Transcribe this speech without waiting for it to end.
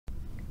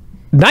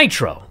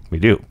Nitro. We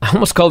do. I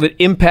almost called it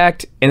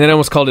Impact, and then I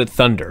almost called it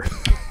Thunder.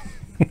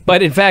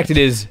 But in fact, it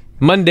is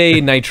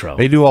Monday Nitro.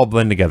 They do all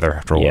blend together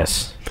after a while.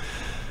 Yes.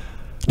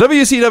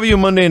 WCW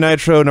Monday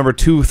Nitro number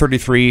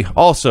 233,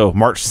 also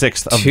March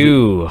 6th. Of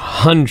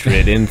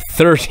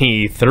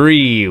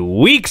 233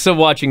 weeks of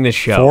watching this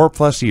show.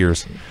 4+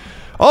 years.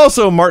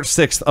 Also March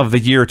 6th of the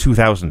year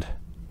 2000.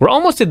 We're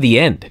almost at the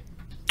end.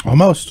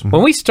 Almost.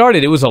 When we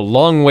started, it was a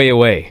long way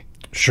away.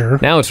 Sure.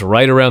 Now it's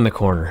right around the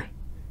corner.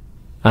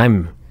 I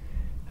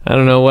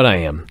don't know what I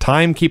am.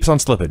 Time keeps on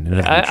slipping.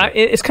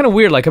 It's kind of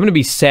weird. Like, I'm going to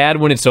be sad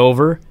when it's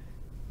over,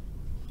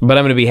 but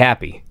I'm going to be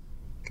happy.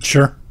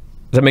 Sure.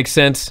 Does that make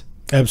sense?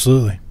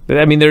 Absolutely.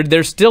 I mean,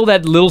 there's still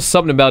that little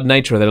something about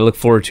Nitro that I look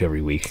forward to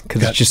every week.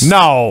 Cause it's just,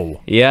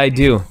 no! Yeah, I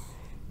do.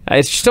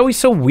 It's just always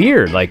so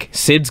weird. Like,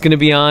 Sid's going to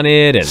be on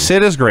it. And,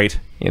 Sid is great.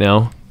 You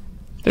know,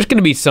 there's going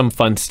to be some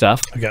fun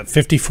stuff. I got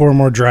 54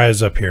 more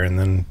drives up here, and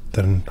then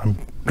I'm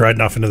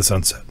riding off into the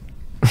sunset.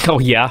 Oh,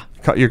 yeah?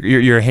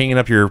 You're hanging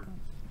up your...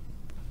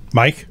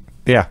 Mike?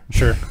 Yeah.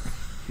 Sure.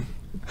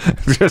 I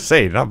was going to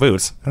say, not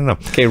boots. I don't know.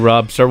 Okay,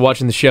 Rob, start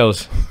watching the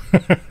shows.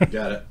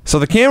 Got it. So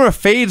the camera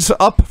fades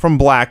up from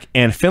black,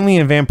 and Finley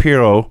and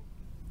Vampiro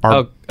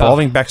are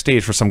balding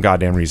backstage for some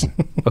goddamn reason.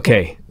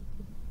 Okay.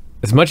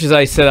 As much as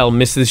I said I'll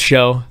miss this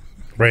show...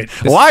 Right.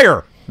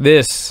 Liar!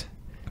 These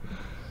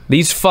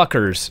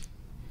fuckers...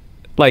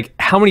 Like,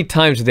 how many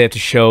times did they have to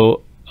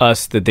show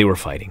us that they were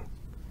fighting?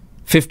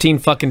 15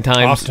 fucking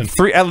times?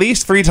 Often. At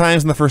least 3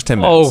 times in the first 10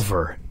 minutes.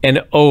 Over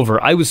and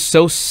over. I was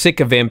so sick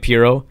of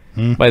Vampiro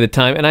by the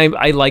time, and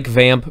I like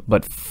Vamp,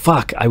 but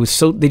fuck,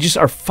 they just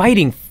are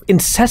fighting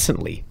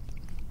incessantly.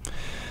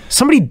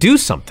 Somebody do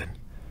something.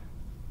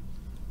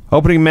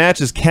 Opening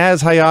match is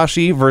Kaz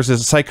Hayashi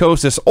versus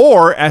Psychosis,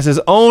 or as his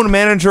own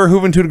manager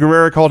Juventud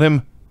Guerrera called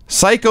him,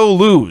 Psycho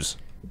Lose.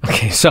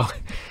 Okay, so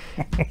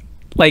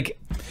like,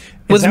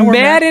 was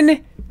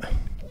Madden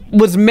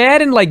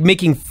like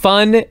making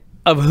fun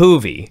of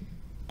Hoovy?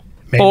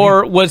 Maybe.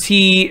 Or was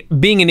he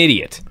being an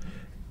idiot?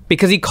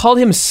 Because he called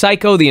him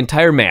Psycho the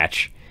entire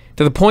match,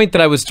 to the point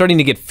that I was starting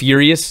to get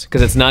furious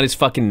because it's not his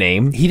fucking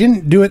name. He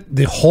didn't do it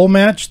the whole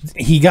match.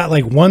 He got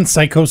like one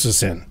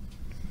Psychosis in.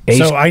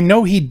 So I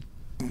know he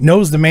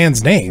knows the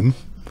man's name.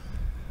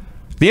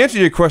 The answer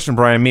to your question,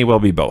 Brian, may well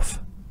be both.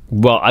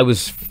 Well, I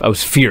was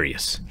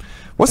furious.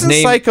 Wasn't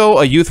Psycho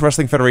a Youth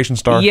Wrestling Federation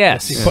star?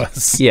 Yes. He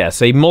was.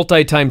 Yes, a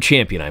multi-time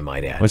champion, I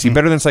might add. Was he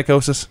better than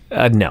Psychosis?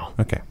 No.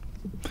 Okay.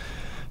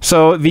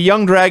 So the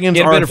Young Dragons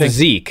He had are a better a thing.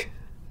 physique.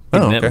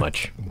 Didn't that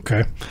much.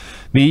 Okay.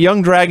 The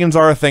Young Dragons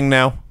are a thing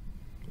now.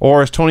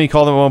 Or as Tony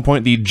called them at one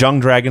point, the Jung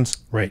Dragons.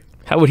 Right.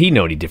 How would he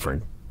know any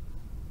different?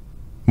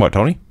 What,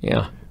 Tony?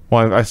 Yeah.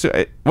 Well, wasn't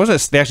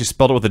it, they actually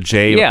spelled it with a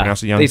J? Yeah,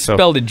 Pronounced it young, they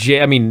spelled it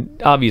J. I mean,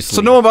 obviously.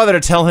 So no one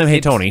bothered to tell him, hey,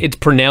 Tony. It's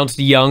pronounced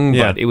Young,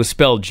 Yeah. but it was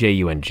spelled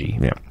J-U-N-G.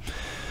 Yeah.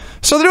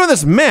 So they're doing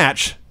this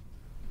match,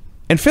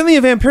 and Finley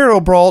and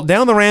Vampiro brawl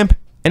down the ramp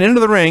and into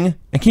the ring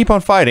and keep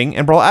on fighting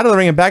and brawl out of the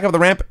ring and back up the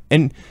ramp,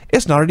 and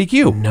it's not a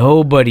DQ.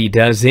 Nobody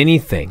does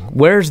anything.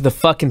 Where's the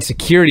fucking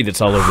security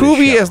that's all over this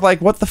Hoovy show? is like,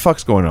 what the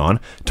fuck's going on?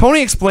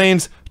 Tony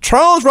explains,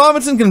 Charles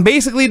Robinson can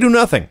basically do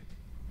nothing.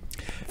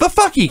 The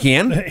fuck he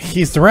can.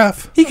 He's the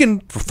ref. He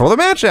can throw the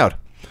match out.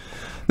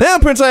 Now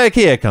Prince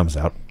Iaukea comes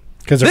out.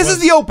 This is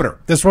the opener.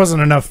 This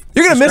wasn't enough.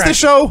 You're going to miss the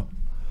show?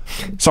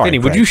 Sorry, Vinny,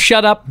 Craig. would you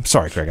shut up?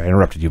 Sorry, Craig, I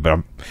interrupted you, but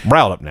I'm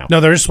riled up now.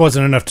 No, there just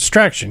wasn't enough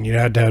distraction. You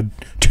had to have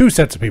 2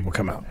 sets of people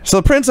come out.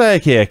 So Prince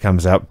Iaukea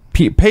comes out.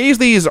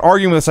 Paisley is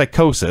arguing with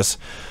Psychosis.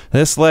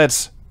 This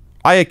lets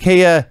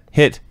Iaukea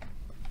hit...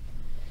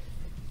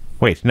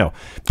 Wait, no.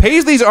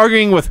 Paisley's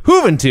arguing with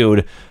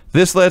Juventud.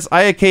 This lets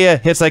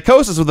Iaukea hit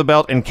Psychosis with the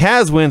belt, and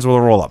Kaz wins with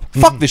a roll-up.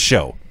 Fuck this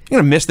show.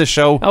 You're going to miss this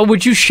show? Oh,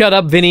 would you shut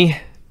up, Vinny?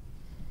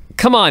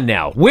 Come on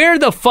now. Where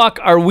the fuck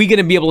are we going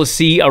to be able to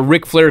see a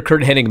Ric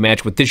Flair-Kurt Hennig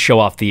match with this show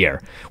off the air?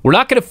 We're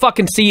not going to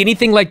fucking see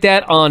anything like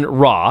that on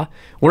Raw.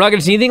 We're not going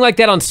to see anything like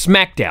that on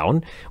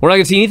SmackDown. We're not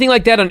going to see anything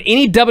like that on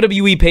any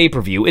WWE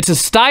pay-per-view. It's a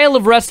style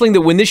of wrestling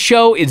that when this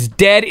show is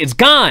dead, it's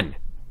gone.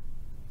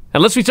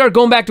 Unless we start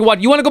going back to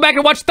what? You want to go back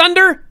and watch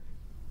Thunder?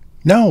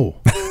 No.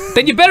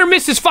 Then you better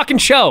miss this fucking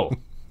show.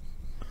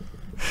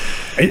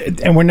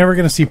 And we're never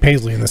going to see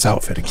Paisley in this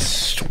outfit again.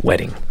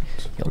 Sweating.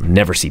 You'll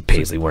never see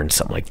Paisley wearing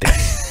something like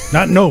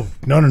that. No.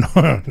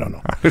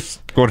 I was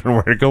wondering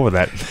where to go with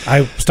that.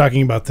 I was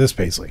talking about this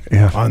Paisley.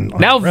 Yeah. On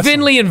Now wrestling.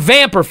 Finley and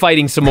Vamp are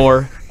fighting some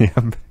more. Yeah.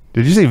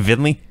 Did you say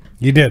Vinley?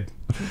 You did.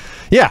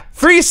 Yeah.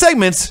 3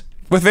 segments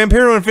with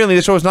Vampiro and Finley.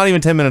 The show is not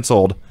even 10 minutes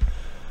old.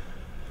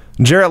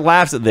 Jarrett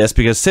laughs at this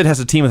because Sid has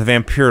a team with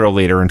Vampiro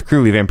later, and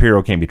clearly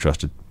Vampiro can't be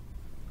trusted.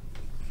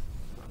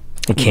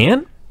 He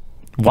can?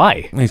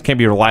 Why? He can't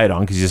be relied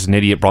on because he's just an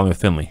idiot brawling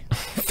with Finley.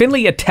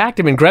 Finley attacked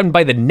him and grabbed him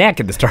by the neck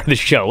at the start of the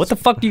show. What the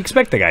fuck do you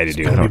expect the guy to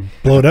do?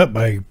 Blowed up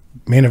by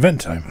main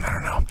event time. I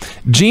don't know.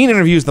 Gene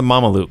interviews the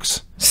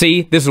Mamalukes.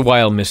 See, this is why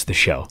I'll miss the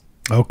show.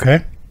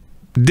 Okay.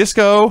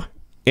 Disco,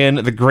 in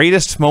the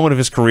greatest moment of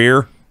his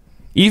career,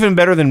 even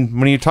better than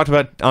when he talked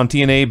about on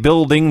TNA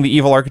building the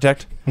evil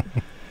architect.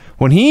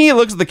 When he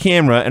looks at the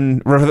camera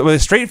and with a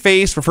straight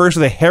face refers to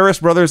the Harris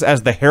brothers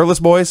as the Hairless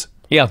Boys,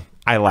 Yeah.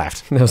 I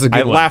laughed. That was a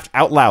good one. laughed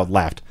out loud,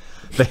 laughed.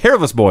 The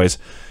Hairless Boys.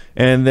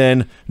 And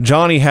then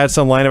Johnny had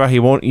some line about he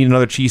won't eat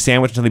another cheese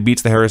sandwich until he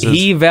beats the Harrises.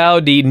 He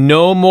vowed to eat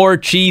no more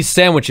cheese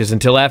sandwiches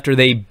until after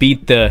they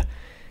beat the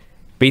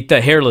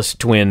Hairless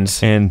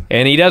twins. And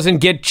he doesn't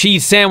get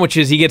cheese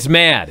sandwiches, he gets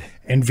mad.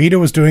 And Vito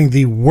was doing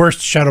the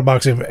worst shadow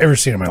boxing I've ever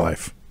seen in my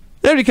life.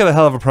 They cut a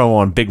hell of a promo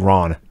on Big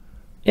Ron.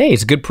 Yeah,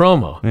 it's a good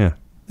promo. Yeah.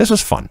 This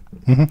was fun.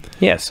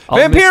 Yes.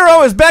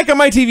 Vampiro is back on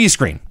my TV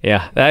screen.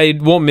 Yeah, I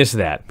won't miss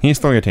that. He's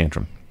throwing a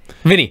tantrum.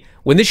 Vinny,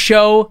 when this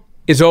show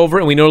is over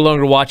and we no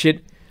longer watch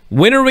it,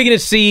 when are we going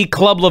to see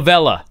Club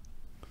Lavella?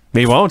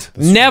 He won't.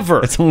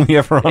 Never. It's only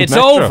ever on It's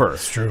Nitro. over.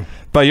 It's true.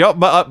 But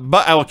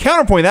I will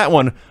counterpoint that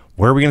one.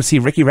 Where are we going to see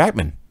Ricky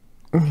Ratman?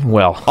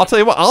 Well, I'll tell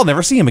you what, I'll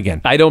never see him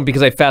again. I don't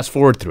because I fast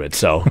forward through it,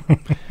 so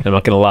I'm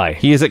not going to lie.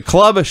 He is at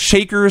Club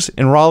Shakers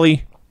in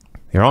Raleigh.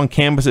 They're on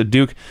campus at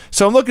Duke.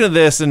 So I'm looking at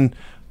this and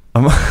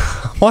I'm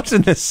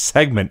watching this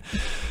segment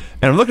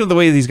and I'm looking at the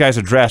way these guys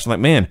are dressed. I'm like,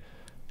 man,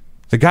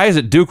 the guys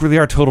at Duke really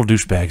are total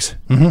douchebags.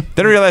 Then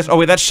I realized, oh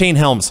wait, that's Shane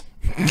Helms.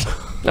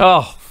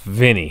 Oh,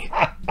 Vinny.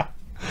 Now,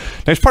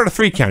 he's part of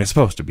 3 Count. He's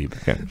supposed to be.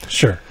 But okay.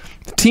 Sure.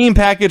 The team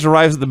package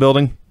arrives at the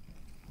building.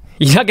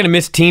 You're not going to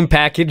miss Team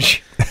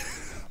Package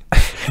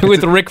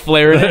with Ric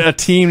Flair, A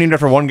team named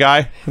after one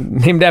guy.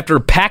 named after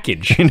a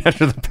package. Named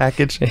after the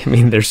package. I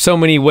mean, there's so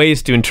many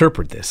ways to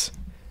interpret this.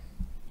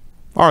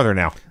 Are there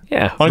now?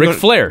 Yeah, Wanna Ric go-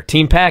 Flair,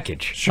 Team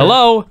Package.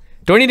 Hello?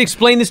 Do I need to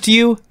explain this to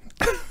you?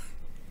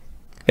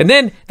 And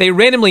then they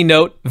randomly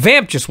note,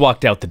 Vamp just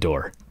walked out the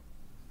door.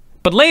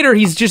 But later,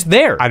 he's just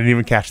there. I didn't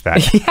even catch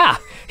that. Yeah,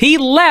 he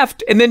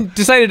left and then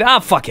decided,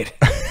 fuck it.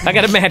 I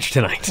got a match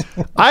tonight.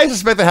 I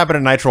suspect that happened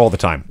at Nitro all the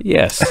time.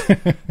 Yes.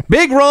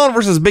 Big Ron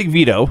versus Big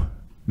Vito.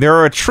 There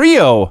are a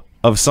trio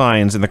of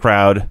signs in the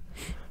crowd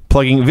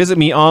plugging visit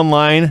me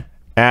online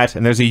at,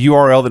 and there's a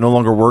URL that no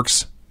longer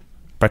works.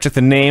 But I took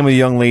the name of the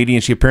young lady,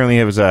 and she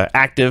apparently was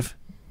active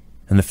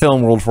in the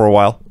film world for a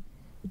while.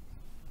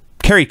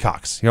 Carrie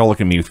Cox. You're all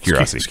looking at me with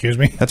curiosity. Excuse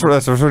me? That's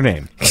her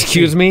name.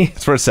 Excuse me?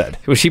 That's what it said.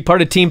 Was she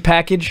part of Team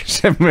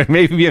Package?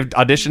 Maybe you have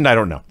auditioned. I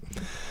don't know.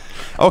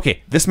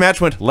 Okay, this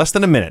match went less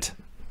than a minute.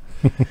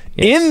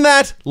 In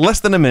that less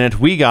than a minute,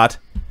 we got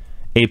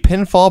a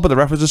pinfall, but the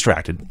ref was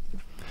distracted.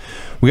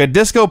 We got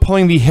Disco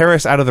pulling the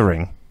Harris out of the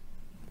ring.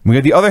 We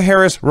got the other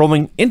Harris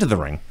rolling into the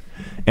ring.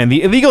 And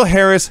the illegal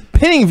Harris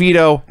pinning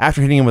Vito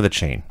after hitting him with a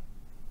chain.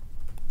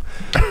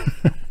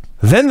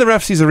 Then the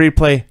ref sees a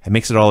replay and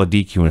makes it all a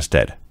DQ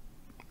instead.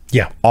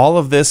 Yeah. All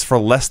of this for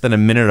less than a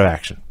minute of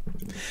action.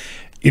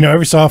 You know,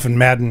 every so often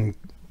Madden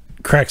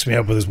cracks me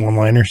up with his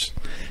one-liners.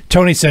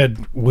 Tony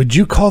said, would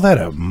you call that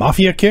a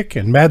mafia kick?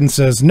 And Madden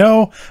says,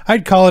 no,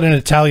 I'd call it an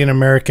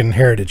Italian-American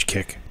heritage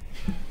kick.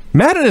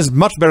 Madden is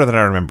much better than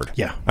I remembered.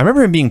 Yeah. I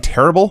remember him being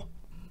terrible.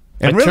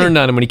 And I turned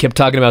on him when he kept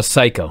talking about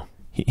Psycho.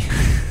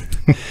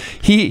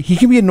 He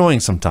can be annoying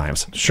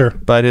sometimes. Sure.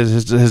 But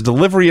his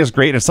delivery is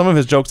great, and some of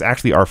his jokes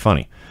actually are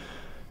funny.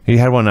 He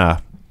had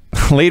one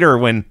later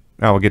when...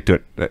 we'll get to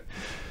it.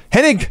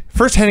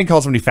 Hennig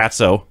called somebody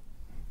fatso,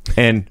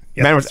 and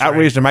man was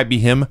outraged it might be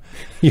him.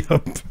 Yep.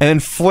 And then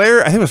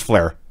Flair, I think it was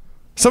Flair,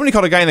 somebody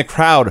called a guy in the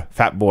crowd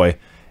fat boy,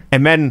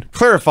 and Madden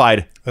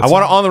clarified, I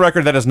want it on the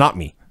record that is not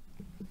me.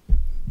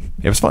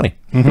 It was funny.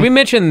 Did we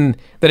mention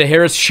that a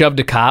Harris shoved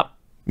a cop?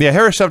 Yeah,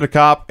 Harris shoved a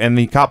cop, and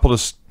the cop pulled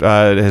his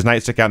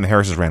nightstick out, and the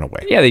Harrises ran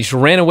away. Yeah, they just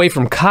ran away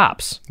from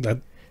cops.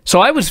 So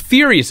I was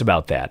furious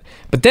about that.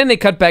 But then they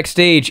cut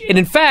backstage, and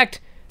in fact,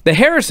 the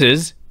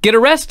Harrises get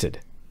arrested.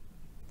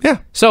 Yeah.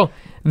 So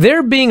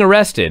they're being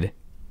arrested,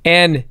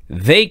 and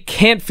they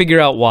can't figure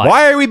out why.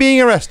 Why are we being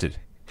arrested?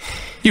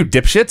 You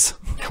dipshits.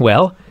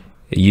 Well,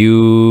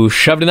 you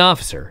shoved an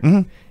officer.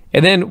 And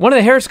then one of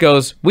the Harris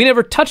goes, we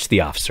never touched the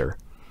officer.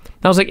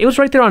 And I was like, it was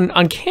right there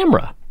on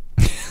camera.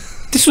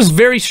 This was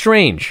very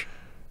strange.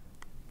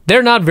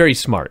 They're not very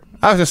smart.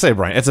 I was going to say,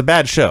 Brian, it's a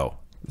bad show.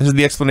 This is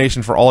the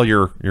explanation for all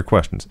your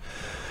questions.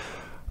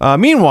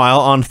 Meanwhile,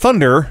 on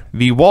Thunder,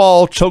 the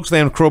Wall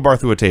chokeslammed Crowbar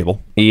through a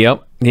table.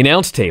 Yep, the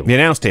announce table. The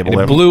announce table.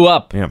 And it blew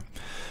up. Yeah.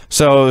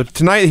 So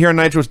tonight here on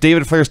Nitro, it's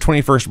David Flair's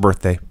 21st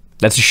birthday.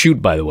 That's a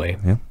shoot, by the way.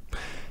 Yeah.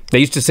 They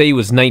used to say he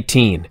was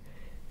 19.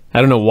 I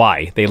don't know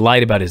why. They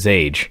lied about his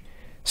age.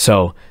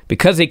 So,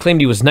 because they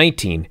claimed he was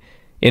 19,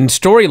 in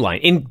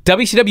storyline, in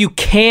WCW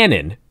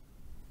canon,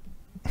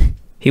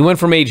 he went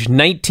from age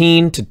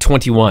 19 to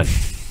 21.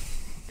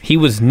 He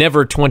was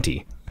never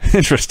 20.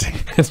 Interesting.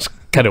 It's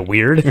kind of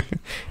weird.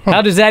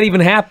 How does that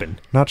even happen?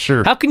 Not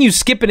sure. How can you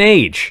skip an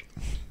age?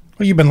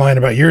 Well, you've been lying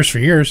about years for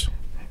years.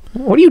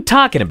 What are you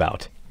talking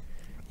about?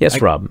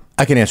 Yes, Rob.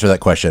 I can answer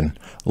that question.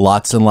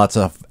 Lots and lots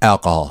of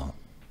alcohol.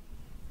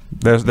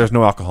 There's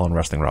no alcohol in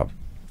wrestling, Rob.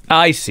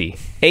 I see.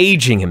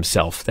 Aging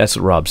himself. That's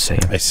what Rob's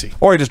saying. I see.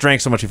 Or he just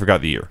drank so much he forgot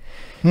the year.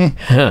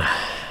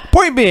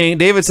 Point being,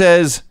 David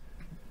says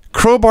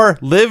Crowbar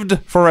lived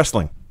for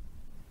wrestling.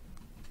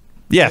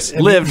 Yes,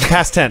 lived,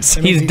 past tense.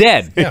 He's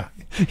dead. Yeah.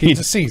 He's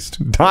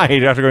deceased.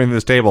 Died after going to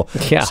this table.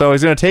 Yeah. So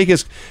he's going to take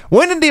his...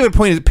 When did David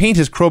paint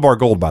his crowbar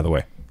gold, by the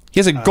way? He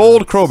has a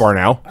gold crowbar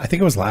now. I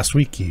think it was last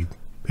week. It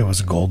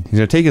was gold. He's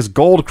going to take his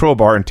gold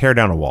crowbar and tear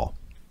down a wall.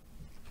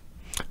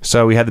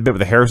 So we had the bit with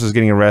the Harrises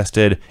getting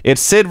arrested.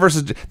 It's Sid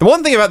versus... The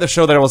one thing about this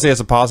show that I will say is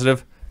a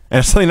positive, and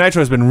it's something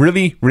Nitro has been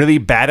really, really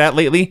bad at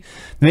lately,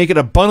 to make it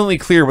abundantly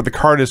clear what the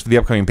card is for the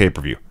upcoming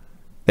pay-per-view.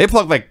 They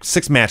plugged like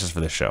 6 matches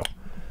for this show.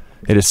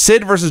 It is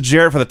Sid versus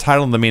Jarrett for the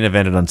title in the main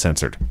event at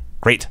Uncensored.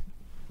 Great.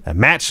 A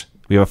match.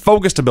 We have a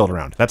focus to build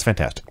around. That's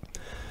fantastic.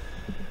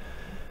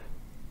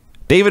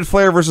 David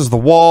Flair versus The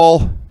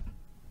Wall.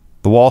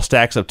 The Wall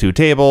stacks up 2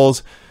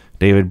 tables.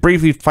 David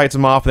briefly fights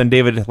him off, and then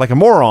David, like a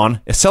moron,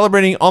 is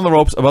celebrating on the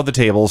ropes above the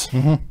tables.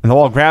 And The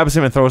Wall grabs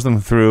him and throws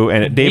them through.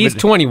 And David, He's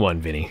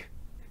 21, Vinny.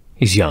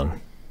 He's young.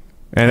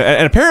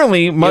 and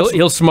apparently, much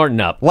He'll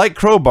smarten up. like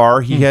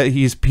Crowbar,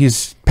 he's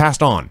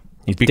passed on.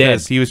 He's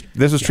because dead.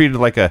 This was treated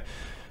like the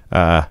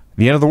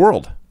end of the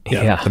world.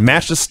 Yeah. The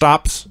match just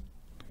stops.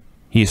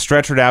 He's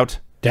stretchered out.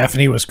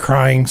 Daphne was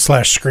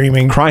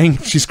crying/screaming. Crying.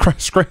 She's crying,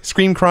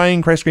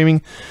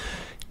 screaming.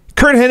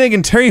 Kurt Hennig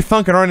and Terry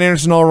Funk and Arn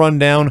Anderson all run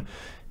down.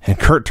 And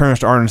Kurt turns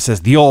to Arn and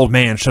says, "The old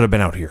man should have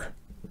been out here."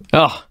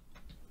 Oh,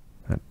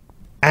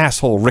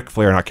 Asshole Ric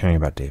Flair not caring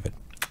about David.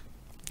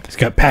 He's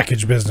got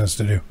package business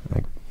to do.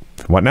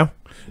 What now?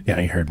 Yeah,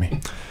 you heard me.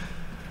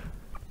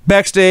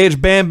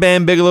 Backstage, Bam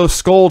Bam Bigelow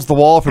scolds The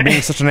Wall for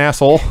being such an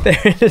asshole. they're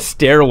in a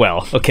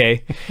stairwell,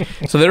 okay?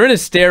 So they're in a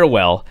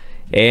stairwell,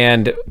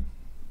 and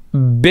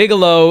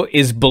Bigelow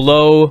is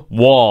below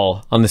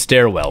Wall on the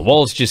stairwell.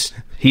 Wall's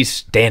he's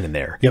standing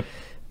there. Yep.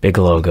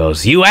 Bigelow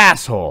goes, "You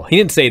asshole." He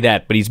didn't say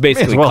that, but he's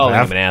basically calling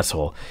him an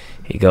asshole.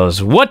 He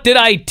goes, "What did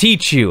I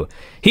teach you?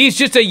 He's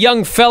just a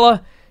young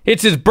fella.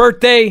 It's his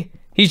birthday.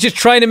 He's just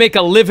trying to make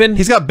a living."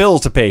 He's got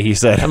bills to pay, he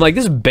said. I'm like,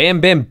 this is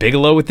Bam Bam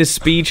Bigelow with this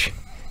speech.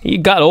 He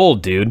got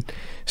old, dude.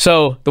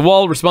 So the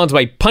Wall responds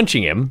by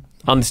punching him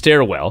on the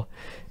stairwell,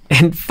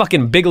 and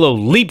fucking Bigelow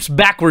leaps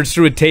backwards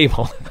through a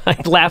table. I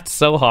laughed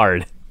so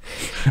hard.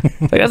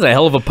 Like, that's a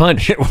hell of a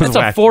punch. That's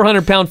a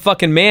 400-pound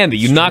fucking man that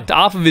you knocked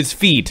off of his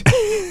feet,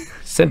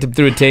 sent him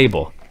through a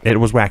table. It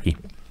was wacky.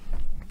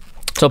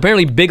 So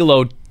apparently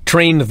Bigelow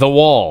trained The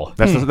Wall.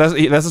 That's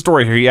the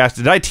story here. He asked,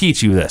 "Did I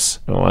teach you this?"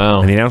 Oh, wow.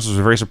 And the announcers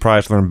were very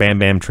surprised to learn Bam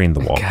Bam trained The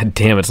Wall. God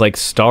damn, it's like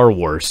Star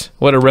Wars.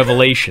 What a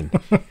revelation.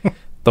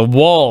 The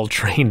Wall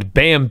trained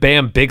Bam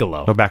Bam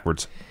Bigelow. No,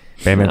 backwards.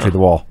 Bam Bam trained The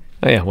Wall.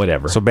 Oh, yeah,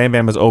 whatever. So Bam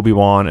Bam is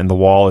Obi-Wan and The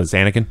Wall is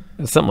Anakin.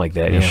 Something like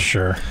that, yeah.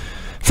 Sure.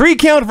 3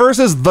 count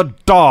versus The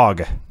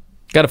Dog.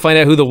 Got to find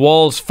out who the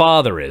Wall's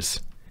father is.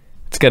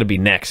 It's got to be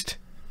next.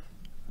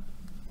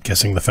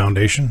 Guessing the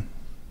Foundation.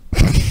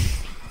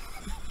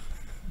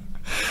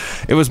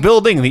 It was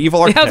Bill Ding, the evil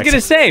I architect. was going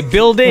to say,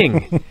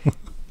 building.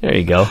 There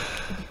you go.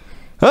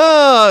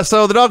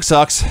 So the dog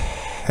sucks.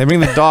 They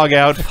bring the dog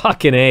out.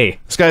 Fucking A.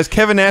 This guy's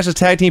Kevin Nash's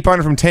tag team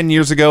partner from 10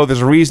 years ago.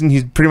 There's a reason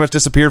he's pretty much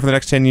disappeared for the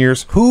next 10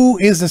 years. Who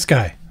is this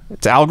guy?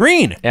 It's Al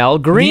Green. Al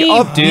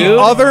Green, dude. The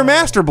other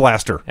Master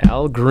Blaster.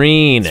 Al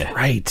Green.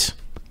 Right.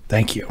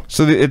 Thank you.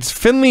 So it's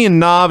Finley and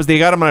Knobs. They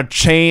got him on a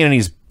chain, and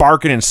he's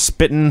barking and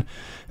spitting.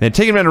 They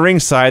take him down to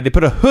ringside. They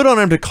put a hood on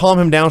him to calm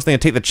him down so they can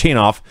take the chain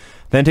off.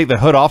 Then take the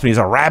hood off, and he's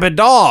a rabid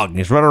dog. And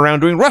he's running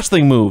around doing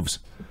wrestling moves.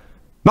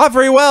 Not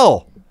very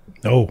well.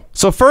 Oh.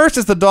 So first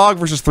it's the dog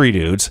versus 3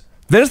 dudes.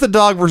 Then it's the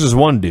dog versus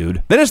 1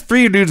 dude. Then it's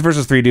 3 dudes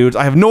versus 3 dudes.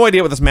 I have no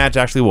idea what this match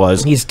actually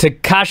was. He's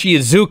Takashi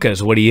Iizuka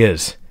is what he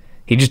is.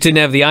 He just didn't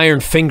have the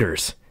iron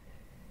fingers.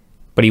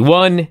 But he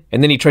won,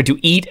 and then he tried to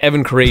eat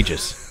Evan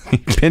Courageous. He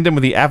pinned him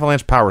with the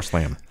Avalanche Power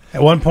Slam.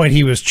 At one point,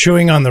 he was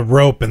chewing on the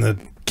rope, and the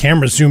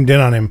camera zoomed in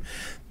on him.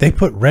 They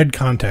put red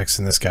contacts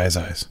in this guy's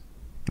eyes.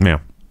 Yeah.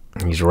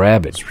 He's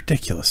rabid. It's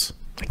ridiculous.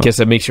 I guess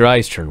that makes your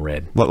eyes turn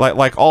red.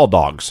 Like all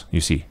dogs,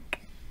 you see.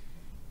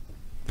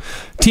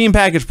 Team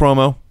package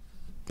promo.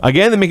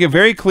 Again, they make it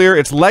very clear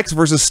it's Lex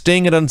versus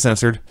Sting at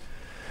Uncensored.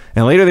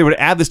 And later they would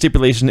add the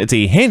stipulation it's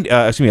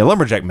a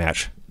lumberjack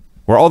match,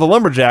 where all the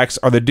lumberjacks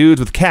are the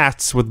dudes with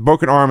casts with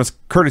broken arms,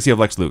 courtesy of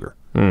Lex Luger.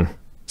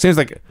 Seems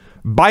like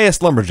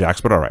biased lumberjacks,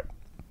 but all right.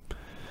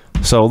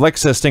 So Lex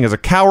says Sting is a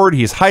coward.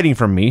 He's hiding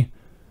from me.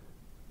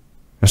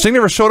 And Sting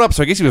never showed up,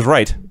 so I guess he was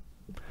right.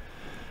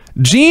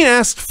 Gene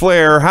asked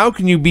Flair, "How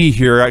can you be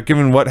here,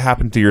 given what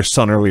happened to your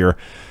son earlier?"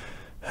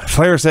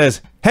 Flair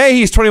says, "Hey,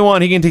 he's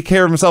 21. He can take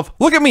care of himself.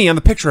 Look at me. I'm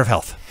the picture of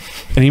health."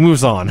 And he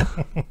moves on.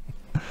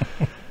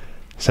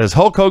 Says,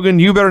 "Hulk Hogan,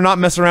 you better not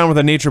mess around with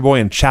a nature boy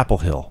in Chapel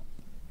Hill."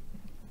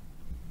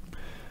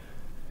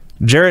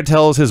 Jarrett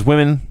tells his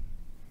women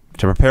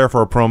to prepare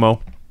for a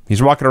promo.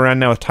 He's walking around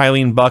now with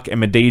Tylene Buck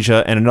and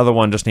Medeja and another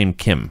one just named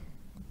Kim.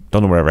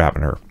 Don't know whatever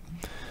happened to her.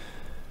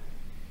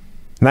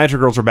 Nitro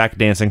girls are back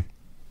dancing.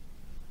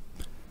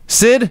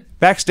 Sid,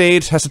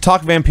 backstage, has to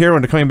talk Vampiro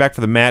into coming back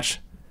for the match.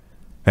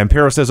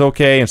 Vampiro says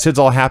okay, and Sid's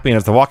all happy, and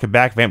as they're walking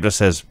back, Vamp just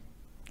says,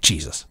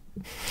 "Jesus."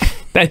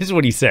 That is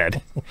what he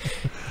said.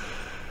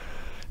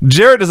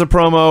 Jarrett does a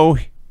promo.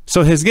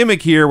 So his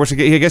gimmick here, which I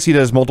guess he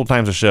does multiple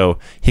times a show,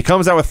 he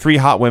comes out with 3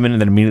 hot women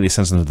and then immediately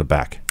sends them to the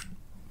back.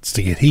 It's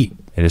to get heat.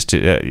 It is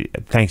to.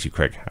 Thanks you,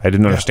 Craig. I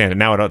didn't understand it.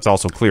 Now it's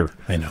also clear.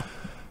 I know.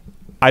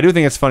 I do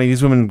think it's funny.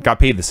 These women got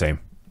paid the same.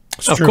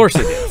 Of course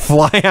they did.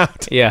 Fly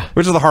out. Yeah.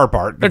 Which is the hard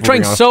part. They're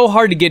trying so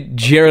hard to get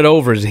Jarrett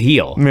over as a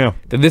heel. Yeah.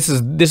 That this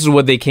is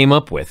what they came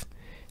up with.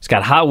 He's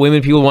got hot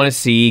women people want to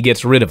see. He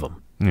gets rid of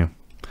them. Yeah.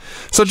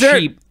 So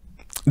Jarrett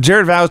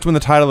vows to win the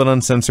title at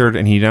Uncensored,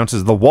 and he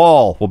announces The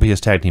Wall will be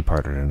his tag team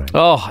partner tonight.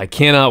 Oh, I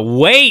cannot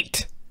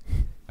wait.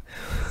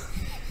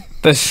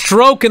 The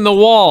stroke in the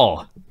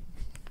wall.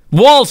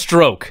 Wall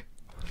stroke.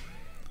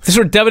 If this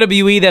were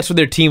WWE, that's what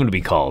their team would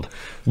be called.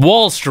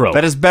 Wall stroke.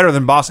 That is better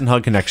than Boston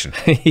Hug Connection.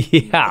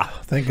 Yeah.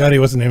 Thank God he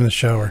wasn't named the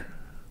shower.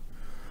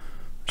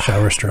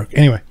 Shower stroke.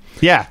 Anyway.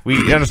 Yeah,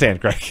 we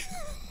understand, Greg.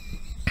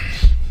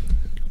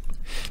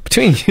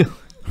 Between you.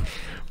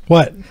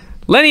 What?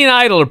 Lenny and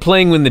Idol are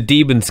playing with the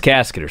Demon's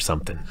casket or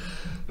something.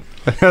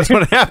 That's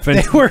what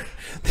happened.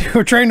 They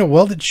were trying to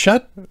weld it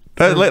shut.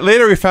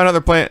 Later, we found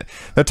out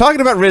they're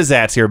talking about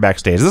Rizats here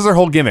backstage. This is their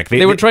whole gimmick.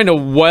 They were trying to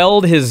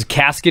weld his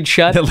casket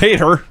shut.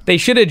 Later, They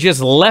should have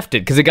just left it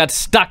because it got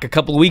stuck a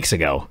couple weeks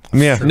ago.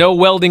 Yeah. No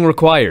welding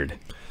required.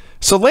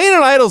 So Lane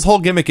and Idol's whole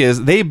gimmick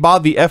is they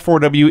bought the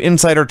F4W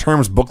Insider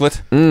Terms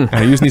booklet. And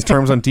they're using these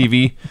terms on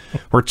TV.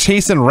 We're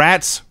chasing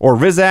rats or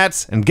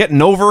Rizats and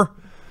getting over.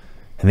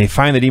 And they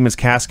find the Demon's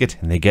casket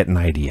and they get an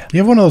idea. Do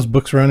you have one of those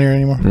books around here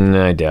anymore?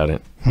 I doubt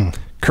it.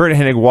 Kurt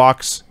Hennig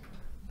walks.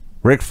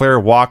 Ric Flair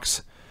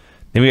walks.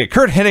 Then we get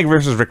Kurt Hennig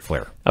versus Ric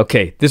Flair.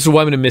 Okay, this is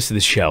why I'm going to miss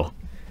this show.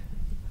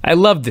 I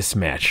loved this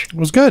match. It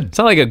was good. It's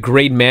not like a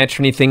great match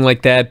or anything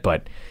like that,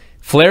 but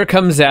Flair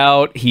comes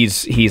out.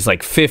 He's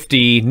like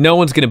 50. No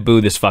one's going to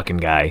boo this fucking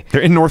guy. They're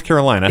in North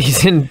Carolina.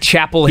 He's in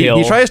Chapel Hill.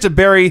 He tries to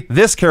bury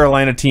this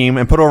Carolina team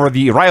and put over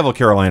the rival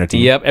Carolina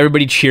team. Yep,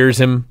 everybody cheers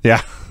him.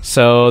 Yeah.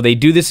 So they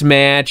do this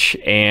match,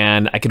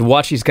 and I could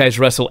watch these guys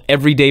wrestle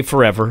every day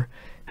forever.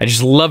 I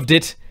just loved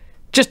it.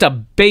 Just a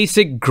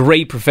basic,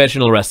 great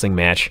professional wrestling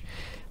match.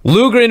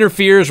 Luger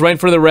interferes right in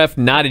front of the ref,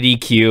 not a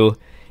DQ.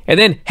 And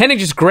then Hennig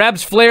just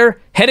grabs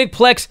Flair, Hennig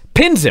plex,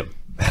 pins him.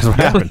 That's what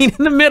happened. In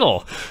the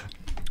middle.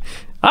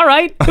 All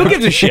right, who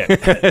gives a shit?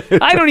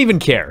 I don't even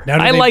care.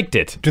 Now, I liked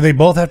it. Do they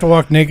both have to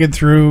walk naked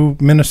through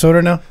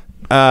Minnesota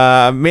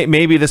now?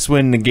 Maybe this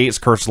win negates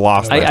Kurt's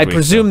loss. I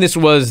presume this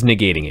was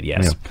negating it,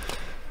 yes.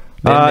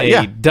 Yeah. Then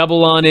they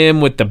double on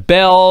him with the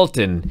belt,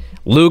 and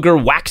Luger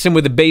whacks him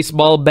with a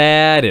baseball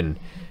bat, and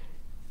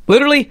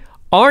literally,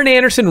 Arn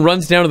Anderson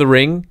runs down to the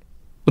ring.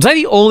 Was I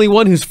the only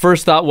one whose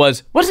first thought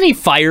wasn't he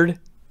fired?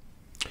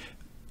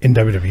 In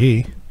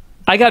WWE.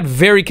 I got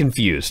very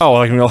confused. Oh,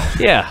 like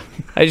Yeah.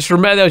 I just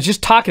remember I was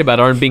just talking about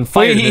Arn being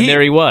fired, and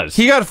there he was.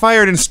 He got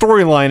fired in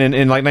storyline in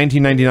like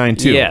 1999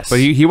 too. Yes. But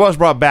he was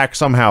brought back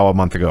somehow a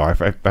month ago. I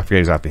forget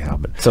exactly how.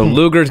 But So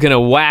Luger's going to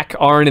whack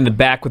Arn in the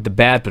back with the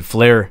bat, but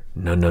Flair,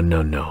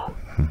 no.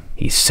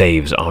 He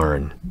saves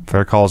Arn.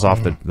 Flair calls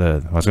off the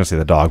I was going to say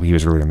the dog, but he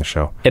was earlier in the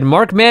show. And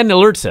Mark Madden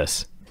alerts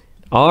us.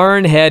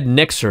 Arn had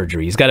neck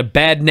surgery. He's got a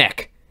bad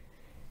neck.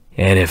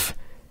 And if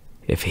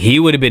he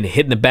would have been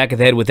hit in the back of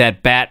the head with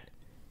that bat,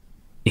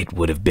 it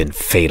would have been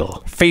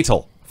fatal.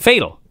 Fatal.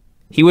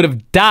 He would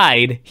have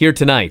died here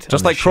tonight.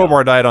 Just like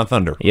Crowbar died on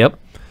Thunder. Yep.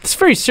 It's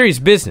very serious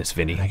business,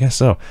 Vinny. I guess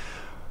so.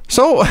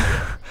 So,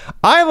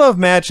 I love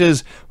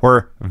matches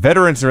where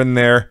veterans are in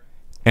there,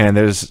 and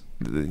there's,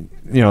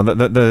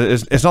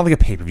 it's not like a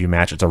pay-per-view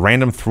match. It's a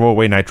random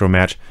throwaway Nitro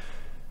match,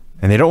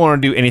 and they don't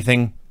want to do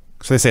anything,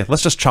 so they say,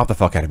 let's just chop the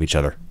fuck out of each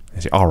other.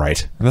 They say, all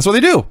right. And that's what they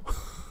do.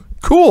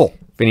 Cool.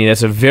 Vinny,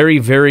 that's a very,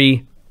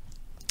 very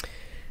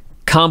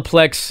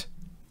complex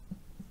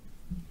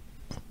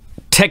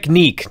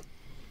technique.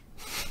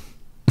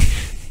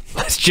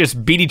 Let's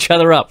just beat each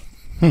other up.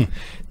 It's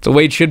the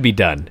way it should be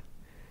done.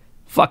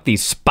 Fuck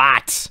these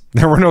spots.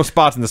 There were no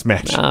spots in this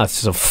match.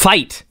 It's a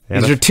fight. Yeah,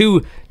 These are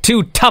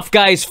two tough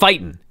guys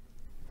fighting.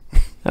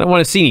 I don't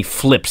want to see any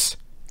flips.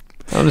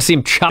 I want to see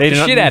them chop They the did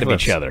not shit do out of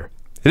flips. each other.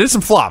 It is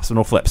some flops, but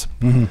no flips.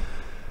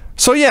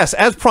 So yes,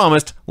 as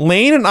promised,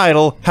 Lane and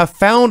Idol have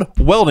found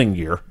welding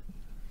gear.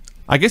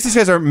 I guess these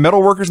guys are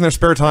metal workers in their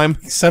spare time.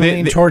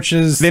 17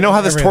 torches. They know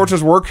how these everything.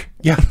 torches work.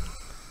 Yeah.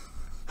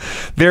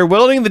 They're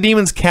welding the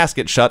demon's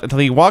casket shut until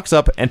he walks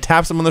up and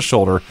taps him on the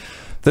shoulder.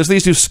 This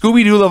leads to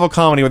Scooby-Doo level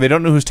comedy where they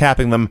don't know who's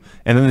tapping them,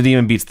 and then the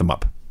demon beats them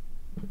up.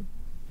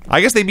 I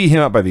guess they beat him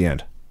up by the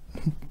end.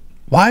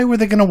 Why were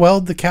they going to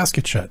weld the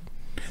casket shut?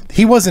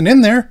 He wasn't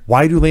in there.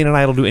 Why do Lane and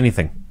Idol do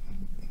anything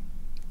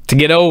To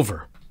get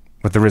over.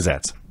 with the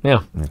Rizats?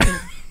 Yeah.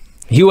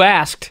 You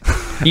asked.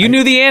 You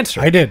knew the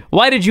answer. I did.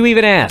 Why did you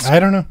even ask? I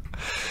don't know.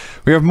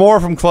 We have more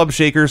from Club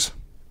Shakers.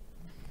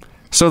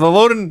 So the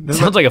loading...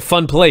 Sounds like a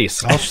fun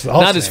place.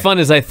 I'll Not as say. fun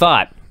as I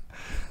thought.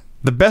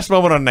 The best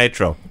moment on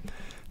Nitro.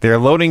 They're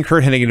loading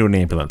Kurt Hennig into an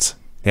ambulance.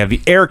 They have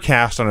the air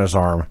cast on his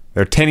arm.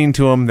 They're tending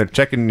to him. They're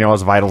checking,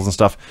 his vitals and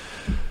stuff.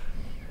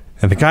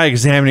 And the guy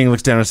examining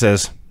looks down and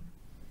says,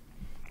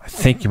 I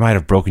think you might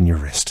have broken your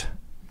wrist.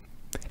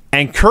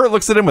 And Kurt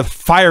looks at him with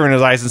fire in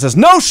his eyes and says,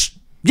 no,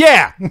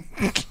 yeah!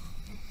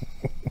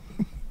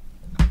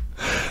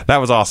 That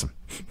was awesome.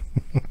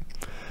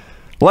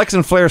 Lex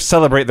and Flair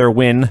celebrate their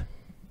win.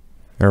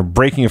 or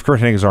breaking of Kurt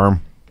Hennig's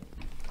arm.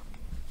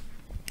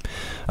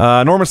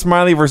 Norman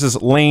Smiley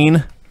versus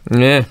Lane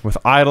Yeah. with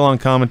Idol on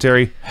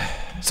commentary.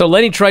 So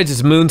Lenny tries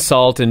his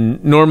moonsault,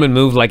 and Norman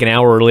moved like an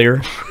hour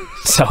earlier.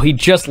 So he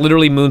just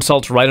literally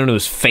moonsaults right onto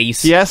his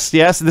face. Yes.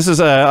 This is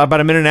about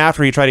a minute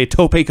after he tried a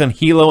tope con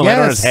hilo and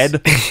landed on his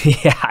head.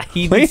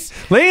 Yeah,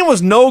 Lane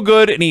was no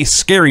good in a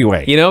scary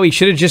way. you know, he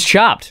should have just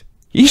chopped.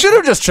 He should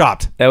have just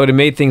chopped. That would have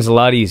made things a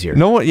lot easier.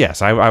 No,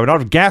 yes, I would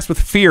have gasped with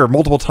fear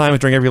multiple times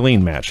during every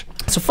Lane match.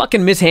 So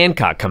fucking Miss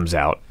Hancock comes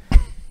out.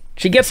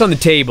 She gets on the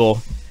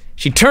table.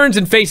 She turns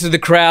and faces the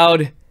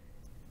crowd.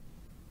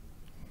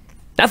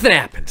 Nothing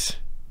happens.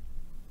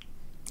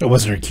 It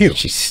wasn't her cue.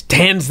 She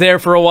stands there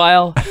for a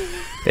while.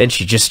 Then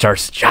she just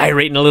starts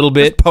gyrating a little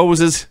bit.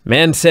 Poses.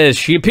 Man says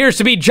she appears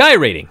to be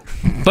gyrating,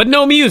 but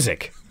no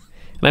music.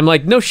 And I'm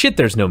like, no shit,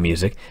 there's no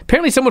music.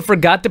 Apparently someone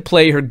forgot to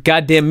play her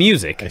goddamn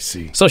music. I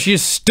see. So she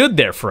just stood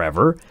there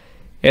forever.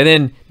 And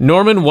then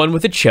Norman won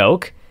with a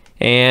choke,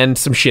 and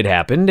some shit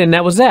happened, and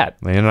that was that.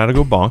 Lane had to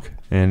go bonk.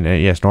 And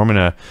yes, Norman,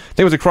 I think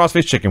it was a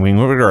crossface chicken wing.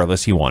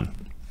 Regardless, he won.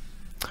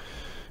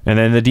 And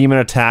then the Demon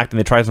attacked, and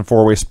they tried some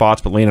four-way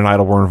spots, but Lane and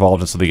Idol were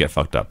involved, and so they get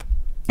fucked up.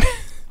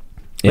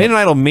 Lane and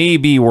Idol may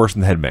be worse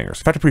than the Headbangers.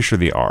 In fact, I'm pretty sure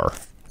they are.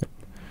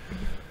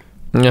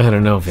 I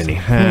don't know, Vinny.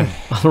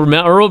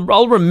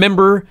 I'll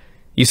remember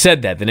you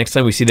said that the next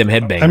time we see them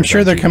headbanging. I'm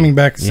sure they're coming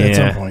back at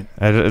some point.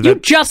 You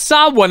just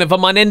saw one of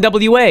them on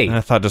NWA.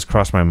 I thought just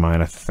crossed my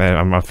mind.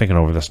 I'm thinking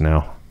over this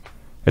now.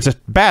 It's a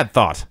bad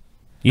thought.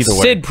 Either way.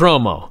 Sid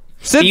promo.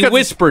 He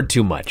whispered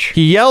too much.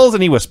 He yells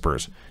and he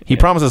whispers. He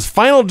promises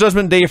final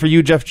judgment day for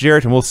you, Jeff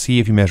Jarrett, and we'll see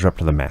if you measure up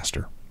to the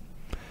master.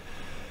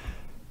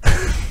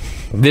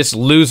 This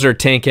loser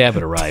Tank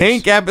Abbott arrives.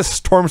 Tank Abbott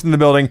storms in the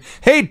building.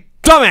 Hey,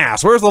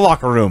 dumbass, where's the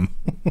locker room?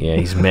 Yeah,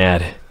 he's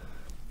mad.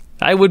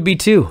 I would be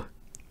too.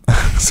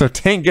 So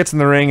Tank gets in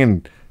the ring,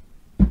 and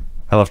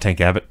I love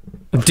Tank Abbott.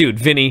 Dude,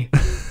 Vinny,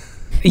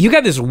 you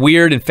got this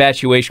weird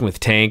infatuation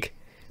with Tank,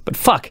 but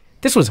fuck,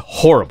 this was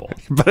horrible.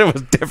 But it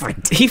was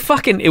different.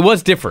 It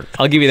was different.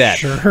 I'll give you that.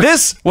 Sure.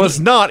 This was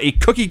not a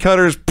cookie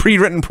cutter's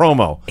pre-written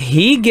promo.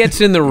 He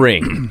gets in the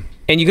ring,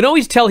 and you can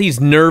always tell he's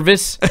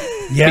nervous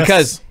Yes.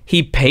 because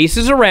he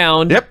paces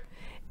around. Yep.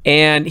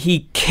 And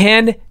he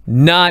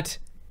cannot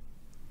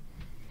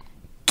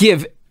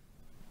give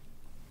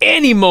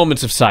any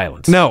moments of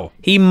silence. No.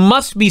 He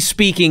must be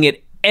speaking at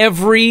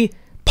every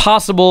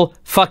possible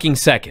fucking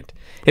second.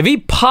 If he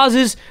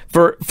pauses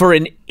for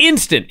an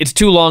instant, it's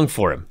too long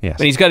for him. Yes.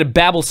 And he's got to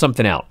babble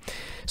something out.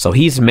 So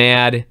he's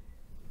mad.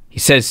 He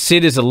says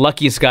Sid is the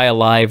luckiest guy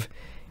alive.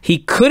 He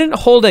couldn't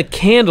hold a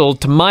candle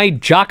to my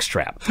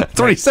jockstrap. That's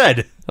what he said.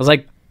 I was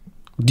like,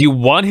 do you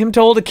want him to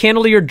hold a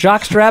candle to your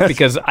jockstrap?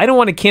 Because I don't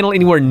want a candle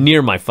anywhere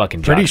near my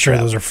fucking jockstrap. Pretty sure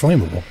those are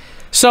flammable.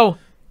 So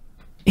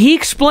he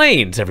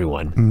explains,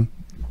 everyone. Mm-hmm.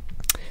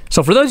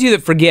 So for those of you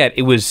that forget,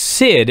 it was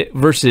Sid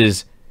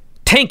versus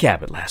Tank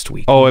Abbott last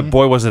week. Oh,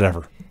 boy, was it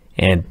ever.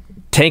 And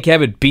Tank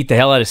Abbott beat the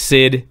hell out of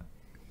Sid.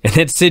 And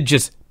then Sid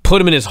just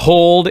put him in his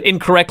hold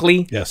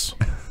incorrectly. Yes.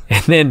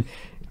 And then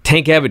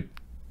Tank Abbott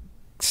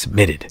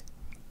submitted,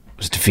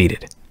 was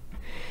defeated.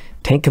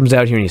 Tank comes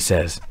out here and he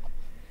says,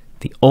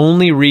 the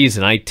only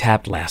reason I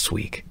tapped last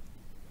week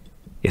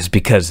is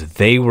because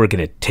they were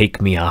going to take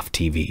me off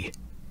TV.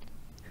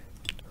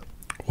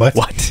 What?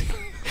 What?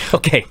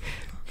 Okay.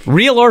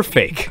 Real or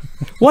fake?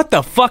 What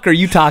the fuck are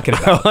you talking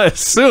about? I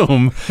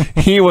assume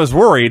he was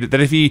worried that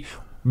if he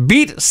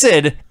beat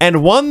Sid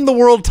and won the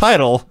world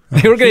title,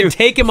 They were going to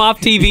take him off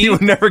he TV?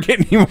 would never get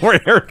any more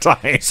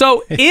airtime.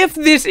 So if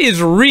this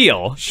is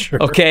real,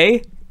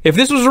 okay, if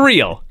this was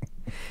real,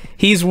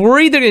 he's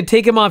worried they're going to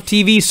take him off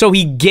TV, so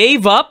he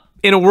gave up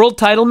in a world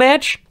title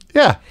match?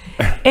 Yeah.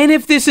 And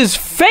if this is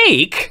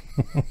fake,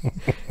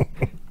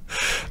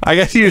 I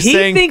guess he was he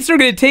saying thinks they're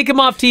going to take him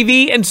off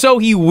TV, and so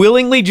he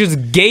willingly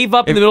just gave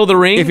up in the middle of the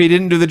ring? if he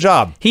didn't do the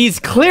job. He's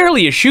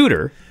clearly a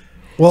shooter.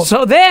 Well,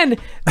 So then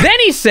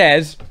he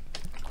says,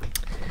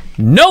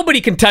 nobody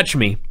can touch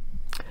me.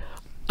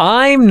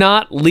 I'm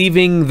not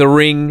leaving the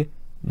ring.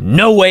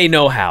 No way,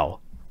 no how.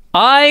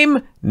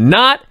 I'm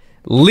not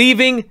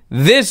leaving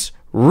this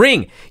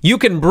ring. You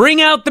can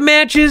bring out the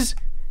matches.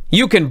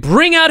 You can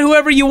bring out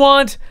whoever you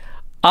want.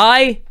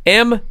 I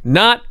am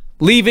not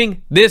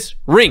leaving this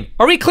ring.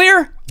 Are we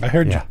clear? I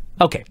heard you.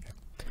 Okay.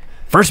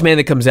 First man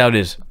that comes out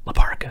is La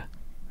Parka.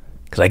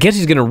 Because I guess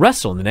he's going to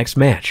wrestle in the next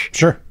match.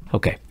 Sure.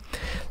 Okay.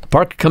 La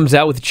Parka comes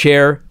out with a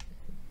chair.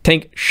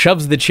 Tank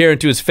shoves the chair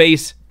into his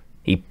face.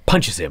 He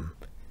punches him.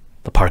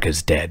 La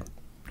Parka's dead.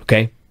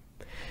 Okay?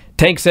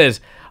 Tank says,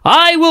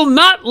 I will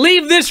not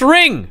leave this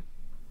ring.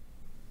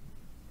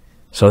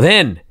 So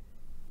then,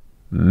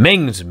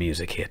 Meng's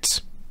music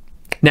hits.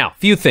 Now,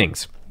 few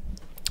things.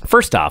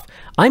 First off,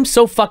 I'm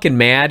so fucking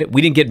mad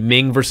we didn't get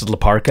Ming versus La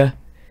Parka.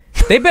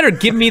 They better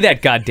give me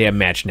that goddamn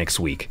match next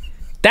week.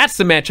 That's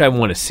the match I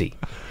want to see.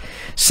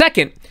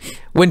 Second,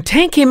 when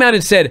Tank came out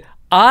and said,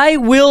 I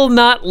will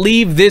not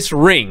leave this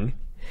ring,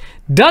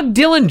 Doug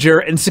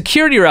Dillinger and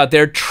security are out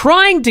there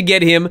trying to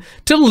get him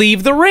to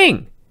leave the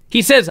ring.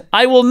 He says,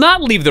 I will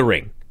not leave the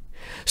ring.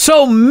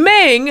 So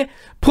Meng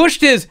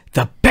pushed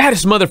the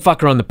baddest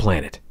motherfucker on the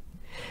planet.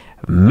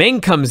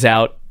 Meng comes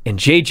out, and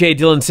J.J.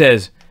 Dillon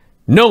says,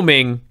 "No,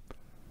 Meng,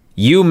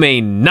 you may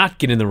not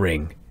get in the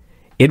ring.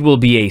 It will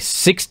be a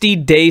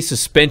 60-day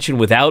suspension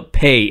without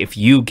pay if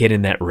you get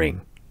in that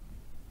ring."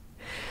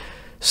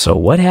 So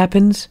what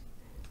happens?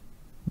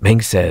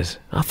 Meng says,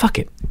 "Oh, fuck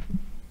it.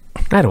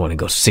 I don't want to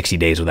go 60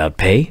 days without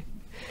pay."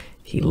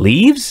 He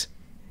leaves,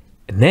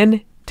 and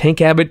then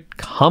Tank Abbott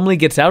calmly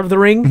gets out of the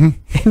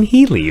ring, and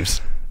he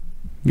leaves.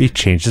 He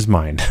changed his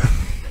mind.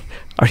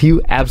 Are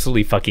you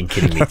absolutely fucking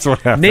kidding me? That's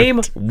what happened.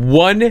 Name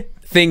one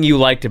thing you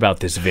liked about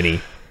this, Vinny.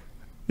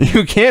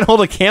 You can't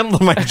hold a candle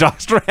to my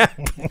jockstrap.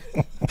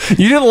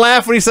 You didn't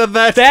laugh when he said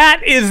that.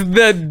 That is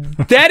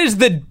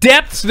the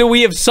depths that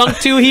we have sunk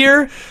to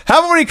here. How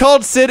about when he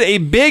called Sid a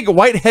big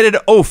white-headed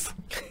oaf?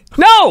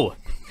 No!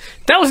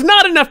 That was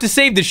not enough to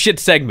save the shit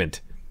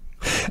segment.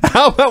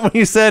 How about when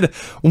he said,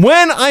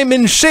 "When I'm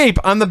in shape,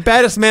 I'm the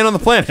baddest man on the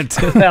planet"?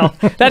 Well,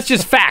 that's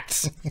just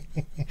facts.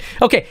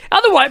 Okay,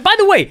 otherwise, by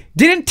the way,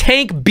 didn't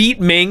Tank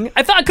beat Ming?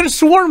 I could have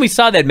sworn we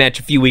saw that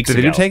match a few weeks Did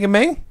ago. they do Tank and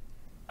Ming?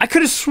 I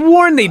could have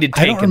sworn they did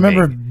Tank I don't and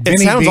remember Ming. Vinny It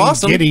sounds being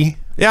awesome. giddy.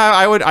 Yeah,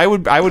 I would.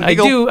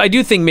 I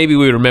do think maybe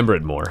we would remember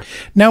it more.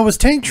 Now, was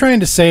Tank trying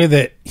to say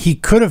that he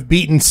could have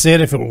beaten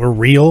Sid if it were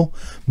real,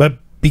 but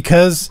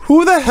because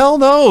Who the hell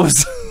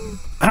knows?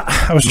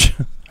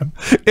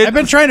 I've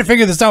been trying to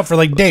figure this out for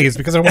like days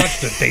because I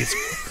watched it days.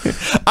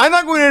 I'm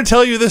not going to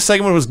tell you this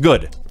segment was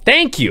good.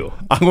 Thank you.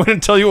 I'm going to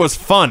tell you it was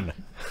fun.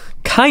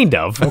 Kind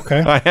of. Okay.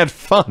 I had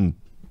fun.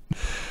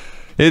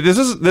 This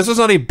was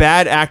not a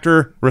bad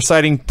actor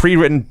reciting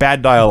pre-written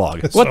bad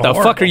dialogue. What the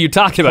fuck are you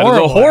talking about?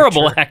 It was a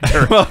horrible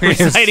actor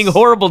reciting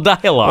horrible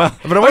dialogue.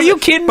 But Are you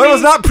kidding But me? it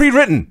was not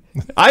pre-written.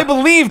 I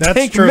believe That's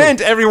Tank true.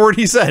 meant every word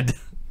he said.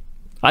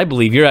 I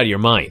believe you're out of your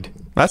mind.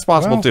 That's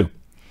possible Well. too.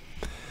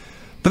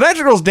 The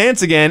Nitro Girls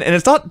dance again, and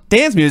it's not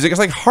dance music. It's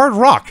like hard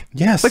rock.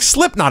 Yes. It's like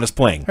Slipknot is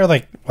playing. They're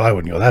like, well, I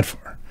wouldn't go that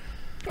far.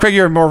 Craig,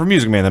 you're more of a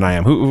music man than I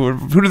am.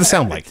 Who did this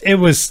sound like? It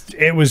was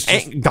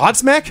just,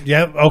 Godsmack?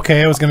 yeah,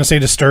 okay, I was going to say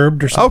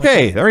Disturbed or something.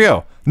 Okay, there we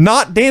go.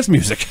 Not dance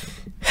music.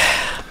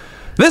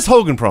 This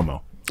Hogan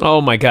promo. Oh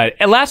my god.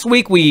 And last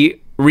week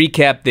we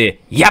recapped the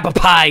Yappa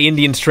Pie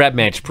Indian strap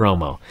match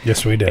promo.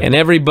 Yes, we did. And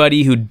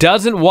everybody who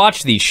doesn't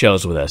watch these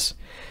shows with us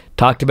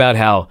talked about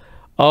how,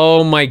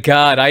 oh my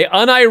god, I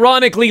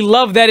unironically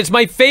love that. It's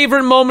my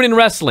favorite moment in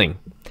wrestling.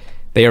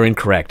 They are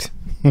incorrect.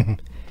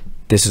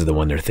 This is the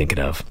one they're thinking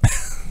of.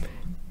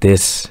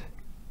 This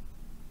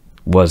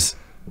was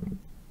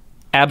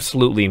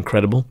absolutely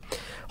incredible.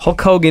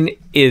 Hulk Hogan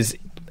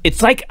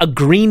it's like a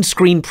green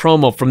screen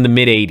promo from the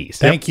mid-'80s.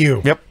 Thank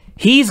you. Yep.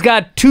 He's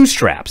got two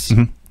straps.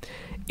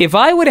 If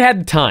I would have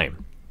had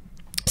time,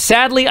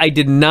 sadly, I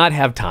did not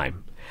have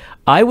time,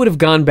 I would have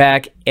gone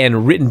back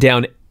and written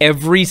down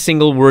every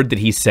single word that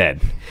he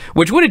said,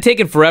 which would have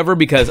taken forever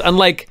because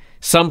unlike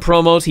some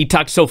promos, he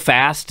talked so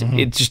fast,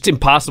 it's just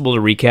impossible to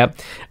recap.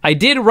 I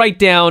did write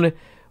down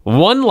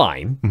one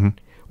line,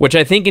 which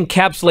I think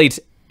encapsulates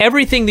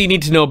everything that you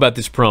need to know about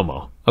this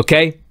promo,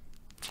 okay?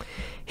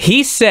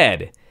 He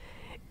said,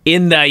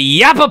 in the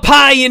Yappa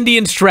Pie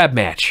Indian strap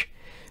match,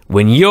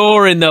 when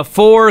you're in the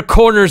four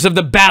corners of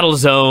the battle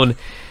zone,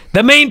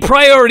 the main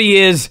priority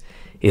is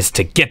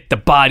to get the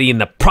body in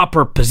the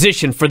proper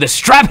position for the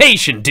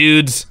strapation,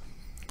 dudes.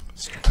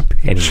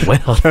 And he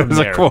went on from That is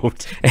a there.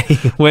 quote. And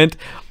he went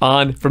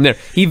on from there.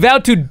 He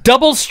vowed to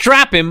double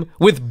strap him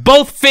with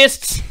both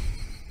fists.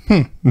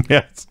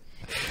 Yes.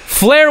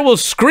 Flair will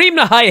scream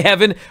to high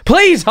heaven,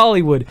 "Please,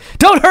 Hollywood,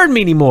 don't hurt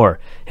me anymore,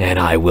 and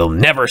I will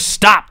never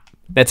stop."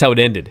 That's how it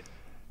ended.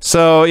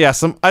 So, yeah,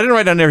 I didn't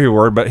write down every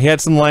word, but he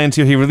had some lines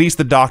here. He released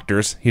the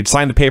doctors. He'd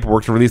signed the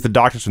paperwork to release the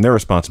doctors from their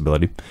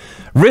responsibility.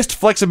 Wrist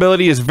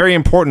flexibility is very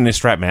important in a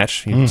strap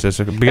match. He says,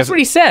 That's what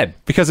he said.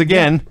 because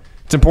again,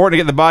 it's important to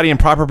get the body in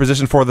proper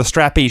position for the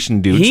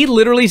strapation dudes. He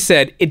literally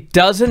said, it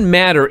doesn't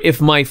matter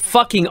if my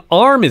fucking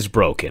arm is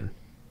broken.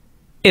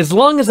 As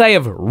long as I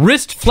have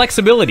wrist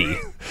flexibility,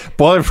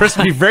 Well, the wrist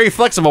would be very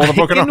flexible with a I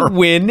broken can arm.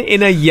 win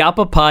in a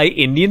Yappa Pie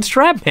Indian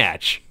strap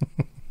match.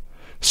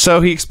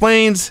 So he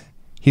explains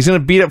he's going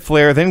to beat up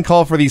Flair, then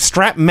call for the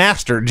strap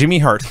master, Jimmy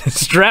Hart.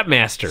 Strap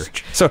master.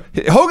 So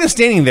Hogan's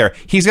standing there.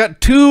 He's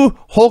got two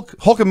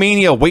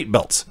Hulkamania weight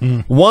belts.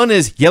 One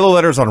is yellow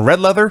letters on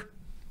red leather,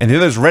 and the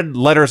other is red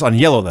letters on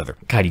yellow leather.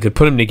 God, you could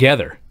put them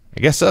together.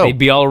 I guess so. They'd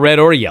be all red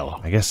or yellow.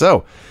 I guess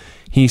so.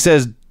 He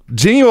says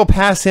Jimmy will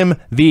pass him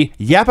the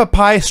Yappa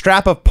Pie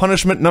strap of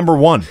punishment number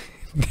 1.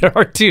 There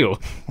are two.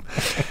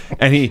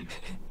 And he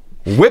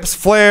whips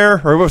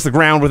Flair, or whips the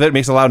ground with it,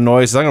 makes a loud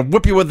noise. Says, I'm going to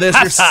whip you with this,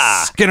 your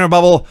Skinner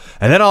bubble,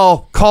 and then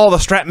I'll call the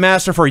strap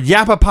master for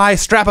Yappa Pie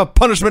strap of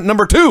punishment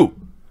number 2.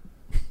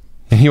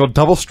 And he will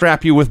double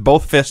strap you with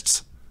both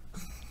fists.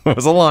 It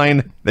was a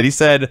line that he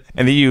said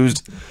and he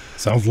used.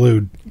 Sounds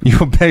lewd. You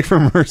will beg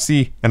for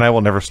mercy, and I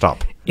will never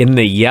stop. In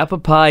the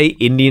Yappa Pie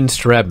Indian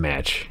strap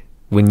match,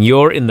 when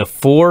you're in the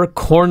four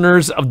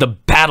corners of the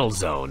battle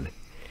zone,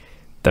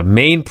 the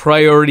main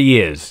priority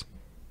is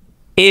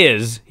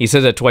is, he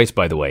says that twice,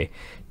 by the way,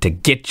 to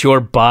get your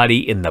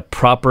body in the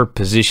proper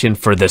position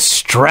for the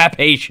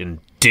strapation,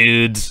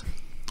 dudes.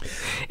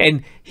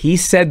 And he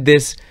said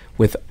this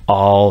with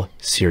all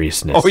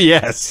seriousness. Oh,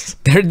 yes.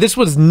 This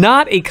was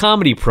not a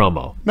comedy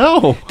promo.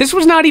 No. This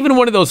was not even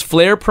one of those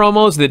Flair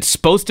promos that's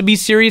supposed to be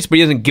serious, but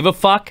he doesn't give a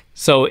fuck,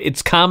 so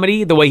it's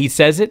comedy the way he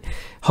says it.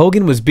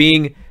 Hogan was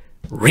being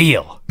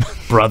real,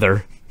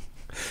 brother.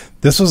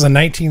 This was a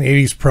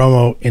 1980s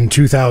promo in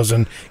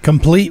 2000,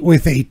 complete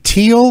with a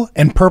teal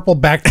and purple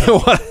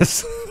background. It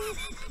was.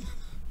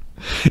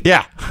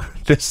 Yeah.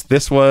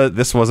 This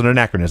was an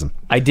anachronism.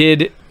 I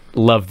did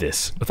love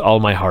this with all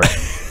my heart.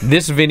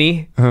 This,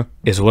 Vinny,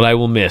 is what I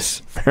will miss.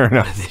 Fair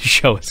enough. This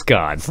show is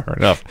gone. Fair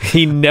enough.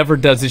 He never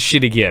does his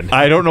shit again.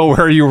 I don't know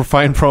where you will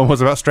find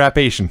promos about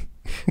strapation.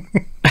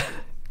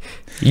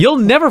 You'll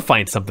never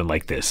find something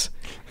like this.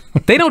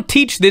 They don't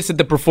teach this at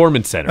the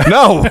Performance Center.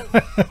 No.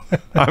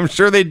 I'm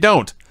sure they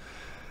don't.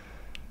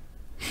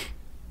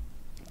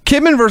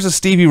 Kidman versus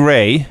Stevie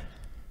Ray.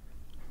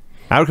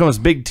 Out comes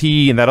Big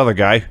T and that other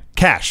guy,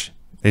 Cash.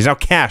 He's now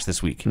Cash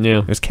this week. Yeah.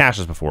 It was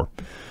Cash's before.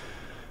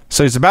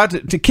 So he's about to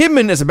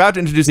Kidman is about to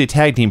introduce a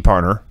tag team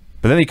partner,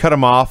 but then he cut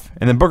him off,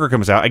 and then Booker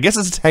comes out. I guess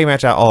it's a tag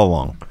match out all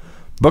along.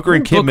 Booker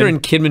and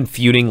Kidman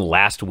feuding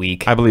last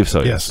week. I believe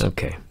so, Yes.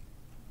 Okay.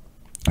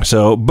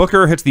 So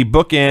Booker hits the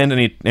bookend,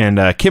 and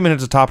Kidman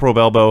hits a top rope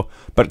elbow,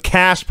 but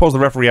Cash pulls the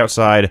referee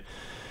outside.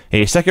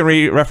 A second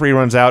referee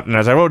runs out, and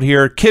as I wrote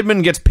here,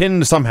 Kidman gets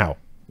pinned somehow.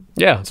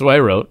 Yeah, that's what I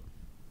wrote.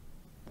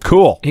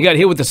 Cool. He got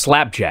hit with the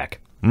slapjack.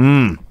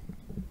 I'm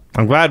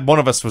glad one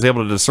of us was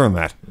able to discern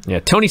that. Yeah,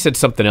 Tony said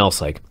something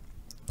else, like,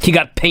 he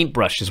got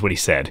paintbrushed, is what he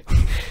said.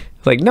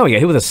 Like, no, he got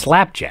hit with a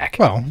slapjack.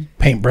 Well,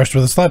 paintbrushed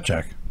with a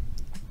slapjack.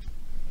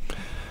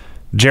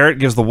 Jarrett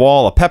gives the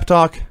wall a pep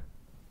talk.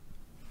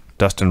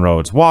 Dustin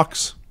Rhodes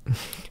walks.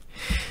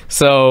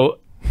 So,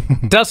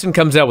 Dustin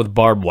comes out with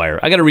barbed wire.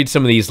 I got to read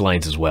some of these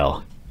lines as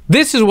well.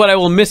 This is what I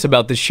will miss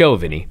about this show,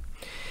 Vinny.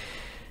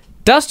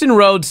 Dustin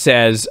Rhodes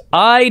says,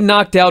 I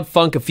knocked out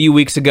Funk a few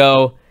weeks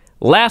ago.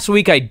 Last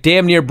week, I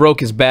damn near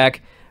broke his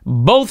back.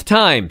 Both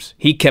times,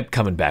 he kept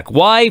coming back.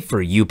 Why?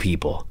 For you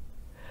people.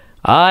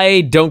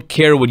 I don't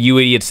care what you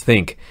idiots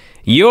think.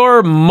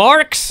 You're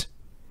marks,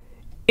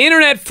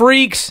 internet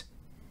freaks,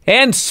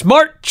 and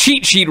smart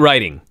cheat sheet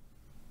writing.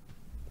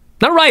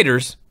 Not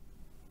writers.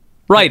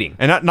 Writing.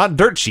 And not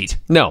dirt sheet.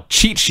 No.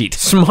 Cheat sheet.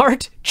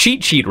 Smart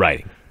cheat sheet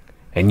writing.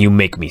 And you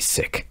make me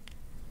sick.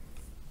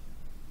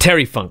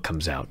 Terry Funk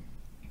comes out.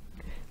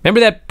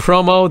 Remember that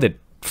promo that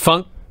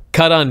Funk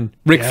cut on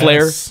Ric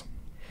Flair?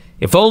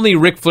 If only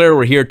Ric Flair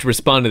were here to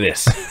respond to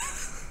this.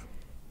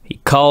 He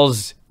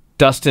calls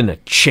Dustin a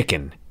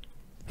chicken.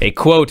 A,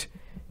 quote,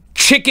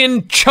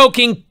 chicken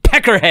choking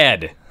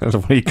peckerhead. That's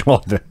what he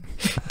called it.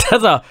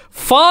 Does a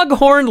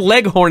foghorn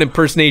leghorn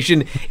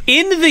impersonation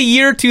in the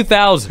year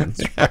 2000.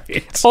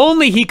 Right.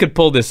 Only he could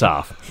pull this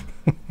off.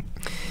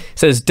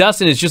 Says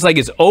Dustin is just like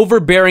his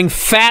overbearing,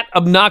 fat,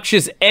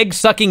 obnoxious,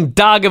 egg-sucking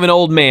dog of an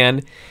old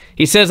man.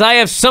 He says, I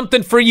have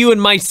something for you in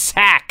my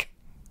sack.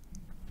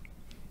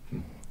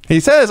 He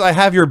says, I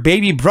have your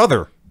baby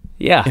brother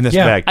Yeah. in this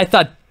bag. I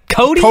thought,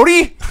 Cody?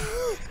 Cody?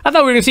 I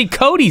thought we were going to see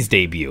Cody's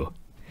debut.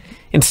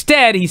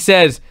 Instead, he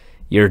says,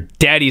 your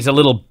daddy's a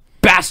little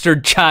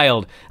bastard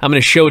child. I'm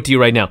going to show it to you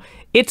right now.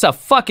 It's a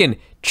fucking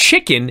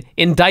chicken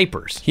in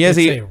diapers. He has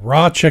It's a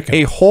raw chicken.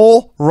 a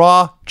whole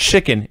raw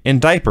chicken in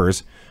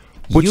diapers,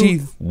 which You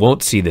he...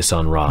 won't see this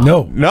on Raw.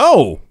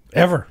 No.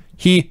 Ever.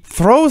 He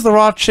throws the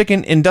raw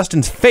chicken in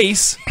Dustin's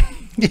face,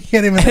 You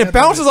can't even and it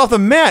bounces off the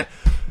mat.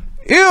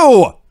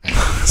 Ew!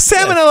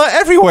 Salmonella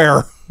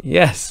everywhere.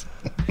 Yes.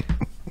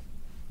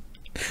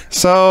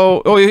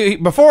 So, he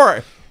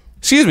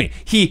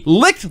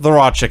licked the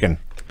raw chicken,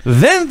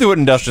 then threw it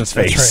in Dustin's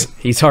face. That's right.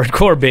 He's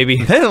hardcore,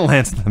 baby. Then it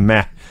lands on the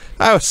mat.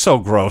 That was so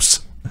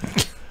gross.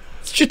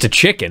 It's just a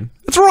chicken.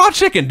 It's raw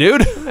chicken,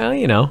 dude. Well,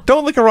 you know.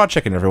 Don't lick a raw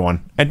chicken,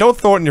 everyone. And don't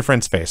throw it in your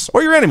friend's face.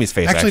 Or your enemy's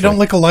face, Actually, don't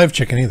lick a live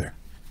chicken either.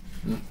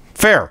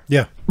 Fair.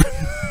 Yeah.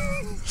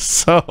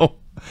 So,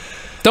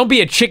 Don't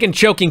be a chicken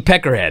choking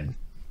peckerhead.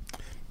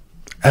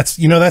 That's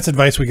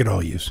advice we could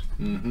all use.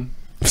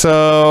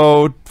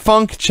 so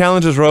Funk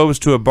challenges Rhodes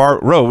to a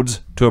barbed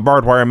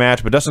wire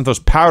match, but Dustin throws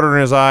powder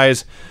in his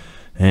eyes,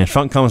 and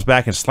Funk comes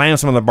back and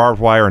slams him on the barbed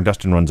wire, and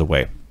Dustin runs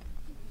away.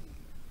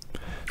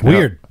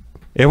 Weird.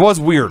 It was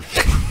weird.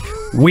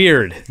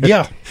 Weird.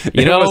 Yeah.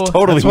 You know, it was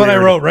totally That's what I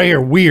weird. wrote right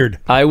here. Weird.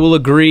 I will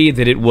agree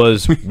that it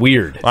was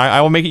weird. I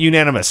will make it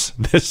unanimous.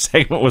 This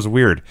segment was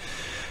weird.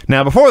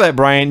 Now, before that,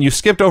 Brian, you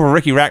skipped over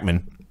Ricky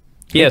Rackman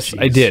Yes,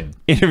 I did.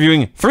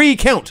 interviewing 3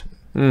 Count.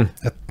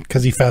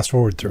 Because he fast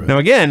forward through it. Now,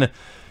 again,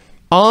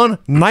 on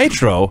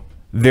Nitro,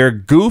 they're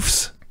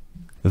goofs,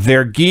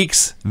 they're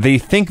geeks, they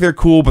think they're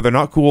cool, but they're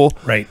not cool.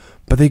 Right.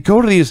 But they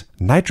go to these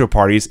Nitro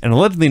parties, and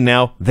allegedly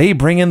now they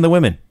bring in the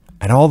women,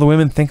 and all the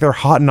women think they're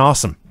hot and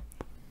awesome.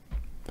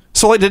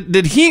 So, like,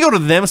 did he go to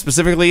them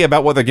specifically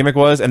about what their gimmick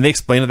was, and they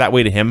explained it that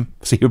way to him,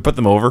 so he would put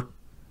them over?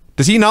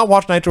 Does he not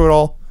watch Nitro at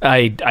all?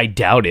 I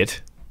doubt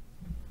it.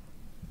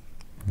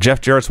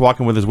 Jeff Jarrett's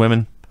walking with his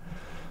women.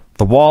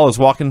 The Wall is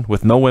walking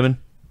with no women.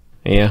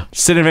 Yeah.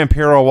 Sid and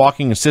Vampiro are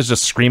walking, and Sid's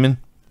just screaming.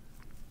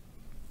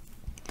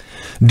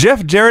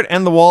 Jeff Jarrett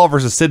and The Wall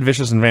versus Sid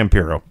Vicious and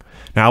Vampiro.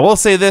 Now, I will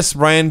say this,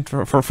 Brian,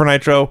 for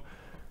Nitro.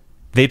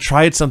 They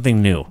tried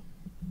something new.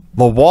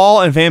 The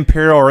Wall and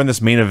Vampiro are in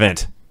this main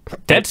event.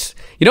 That's,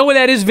 you know what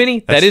that is, Vinny?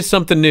 That is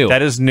something new.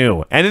 That is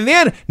new. And in the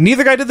end,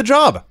 neither guy did the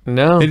job.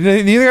 No.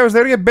 Neither guy was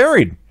there to get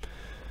buried.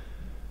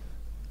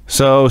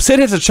 So Sid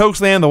hits a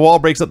chokeslam. The Wall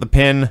breaks up the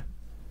pin.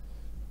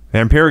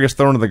 Vampiro gets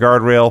thrown to the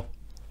guardrail.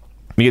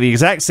 We get the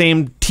exact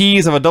same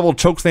tease of a double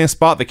chokeslam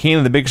spot that Kane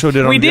and the Big Show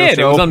did on the other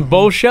show. It was on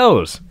both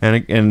shows.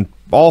 And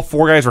all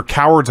four guys were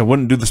cowards and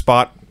wouldn't do the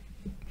spot.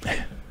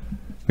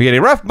 We get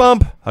a ref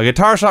bump, a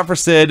guitar shot for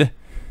Sid.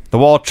 The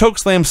Wall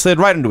chokeslams Sid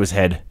right into his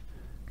head.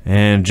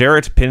 And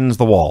Jarrett pins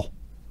the Wall.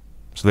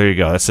 So there you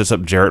go. That sets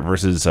up Jarrett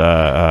versus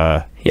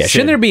yeah, Sid.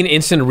 shouldn't there be an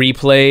instant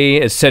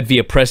replay as said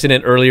via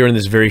precedent earlier in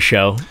this very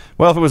show?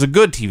 Well, if it was a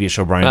good TV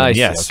show, Brian, then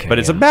yes. Okay, but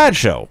it's a bad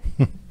show.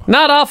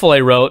 Not awful, I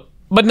wrote,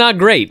 but not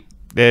great.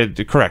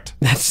 Correct.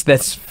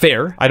 That's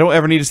fair. I don't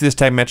ever need to see this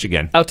tag match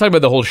again. I'll talk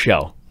about the whole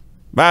show.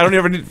 I'll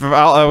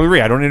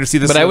agree. I don't need to see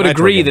this. But I would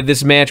agree again. that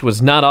this match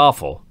was not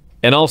awful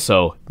and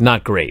also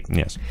not great.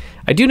 Yes.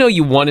 I do know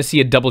you want to see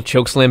a double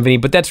chokeslam, Vinny,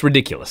 but that's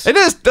ridiculous. It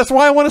is. That's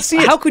why I want to see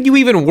it. How could you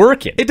even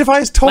work it? It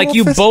defies total Like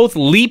you both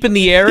leap in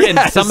the air and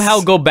Yes. somehow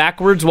go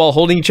backwards while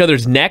holding each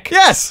other's neck?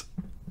 Yes.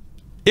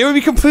 It would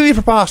be completely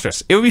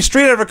preposterous. It would be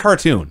straight out of a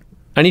cartoon.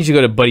 I need you to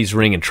go to Buddy's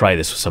Ring and try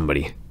this with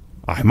somebody.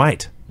 I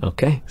might.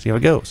 Okay. See how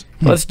it goes.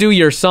 Let's do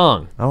your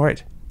song. All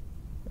right.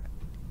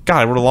 God,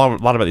 I wrote a lot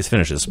about these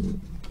finishes.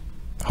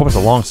 I hope it's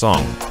a long song.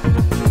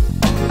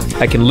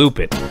 I can loop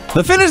it.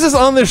 The finishes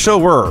on this show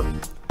were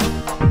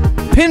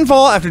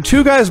pinfall after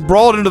two guys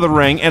brawled into the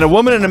ring and a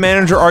woman and a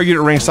manager argued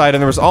at ringside,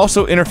 and there was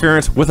also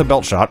interference with a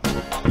belt shot.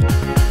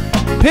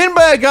 Pinned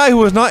by a guy who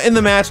was not in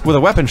the match with a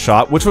weapon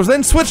shot, which was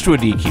then switched to a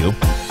DQ.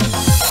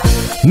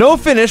 No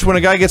finish when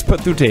a guy gets put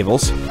through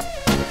tables.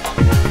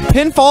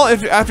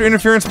 Pinfall after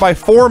interference by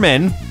four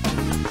men.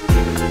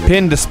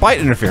 Pin despite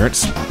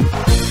interference.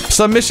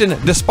 Submission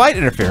despite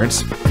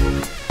interference.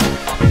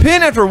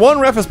 Pin after one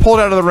ref is pulled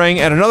out of the ring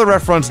and another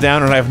ref runs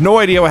down, and I have no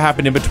idea what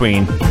happened in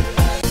between.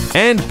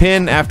 And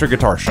pin after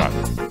guitar shot.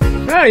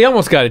 Ah, you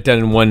almost got it done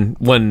in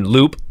one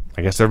loop.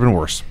 I guess there have been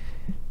worse.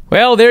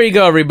 Well, there you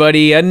go,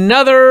 everybody.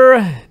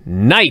 Another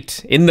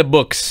night in the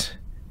books.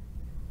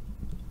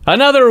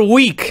 Another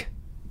week.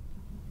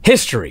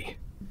 History.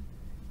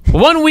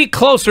 1 week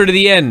closer to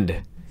the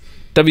end.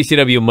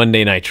 WCW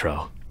Monday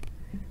Nitro.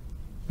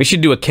 We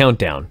should do a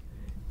countdown.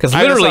 Because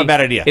That's literally, not a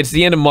bad idea. It's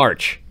the end of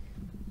March.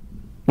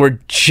 We're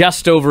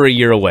just over a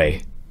year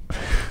away.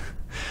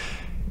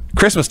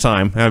 Christmas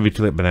time. That would be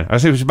too late by then. I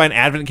was saying we should buy an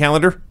advent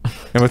calendar.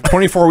 And with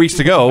 24 weeks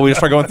to go, we just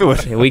start going through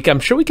it. I'm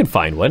sure we can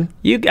find one.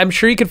 I'm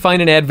sure you can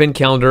find an advent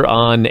calendar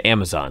on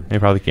Amazon. You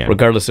probably can.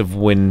 Regardless of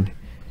when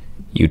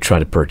you try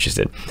to purchase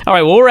it. All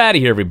right, well, we're out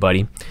of here,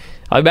 everybody.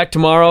 I'll be back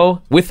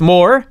tomorrow with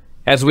more,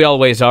 as we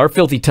always are.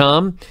 Filthy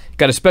Tom.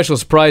 Got a special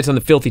surprise on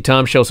the Filthy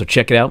Tom show, so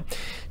check it out.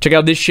 Check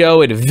out this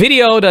show at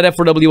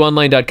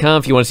video.f4wonline.com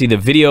if you want to see the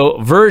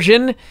video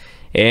version.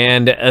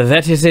 And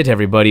that is it,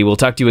 everybody. We'll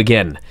talk to you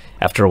again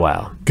after a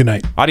while. Good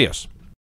night. Adios.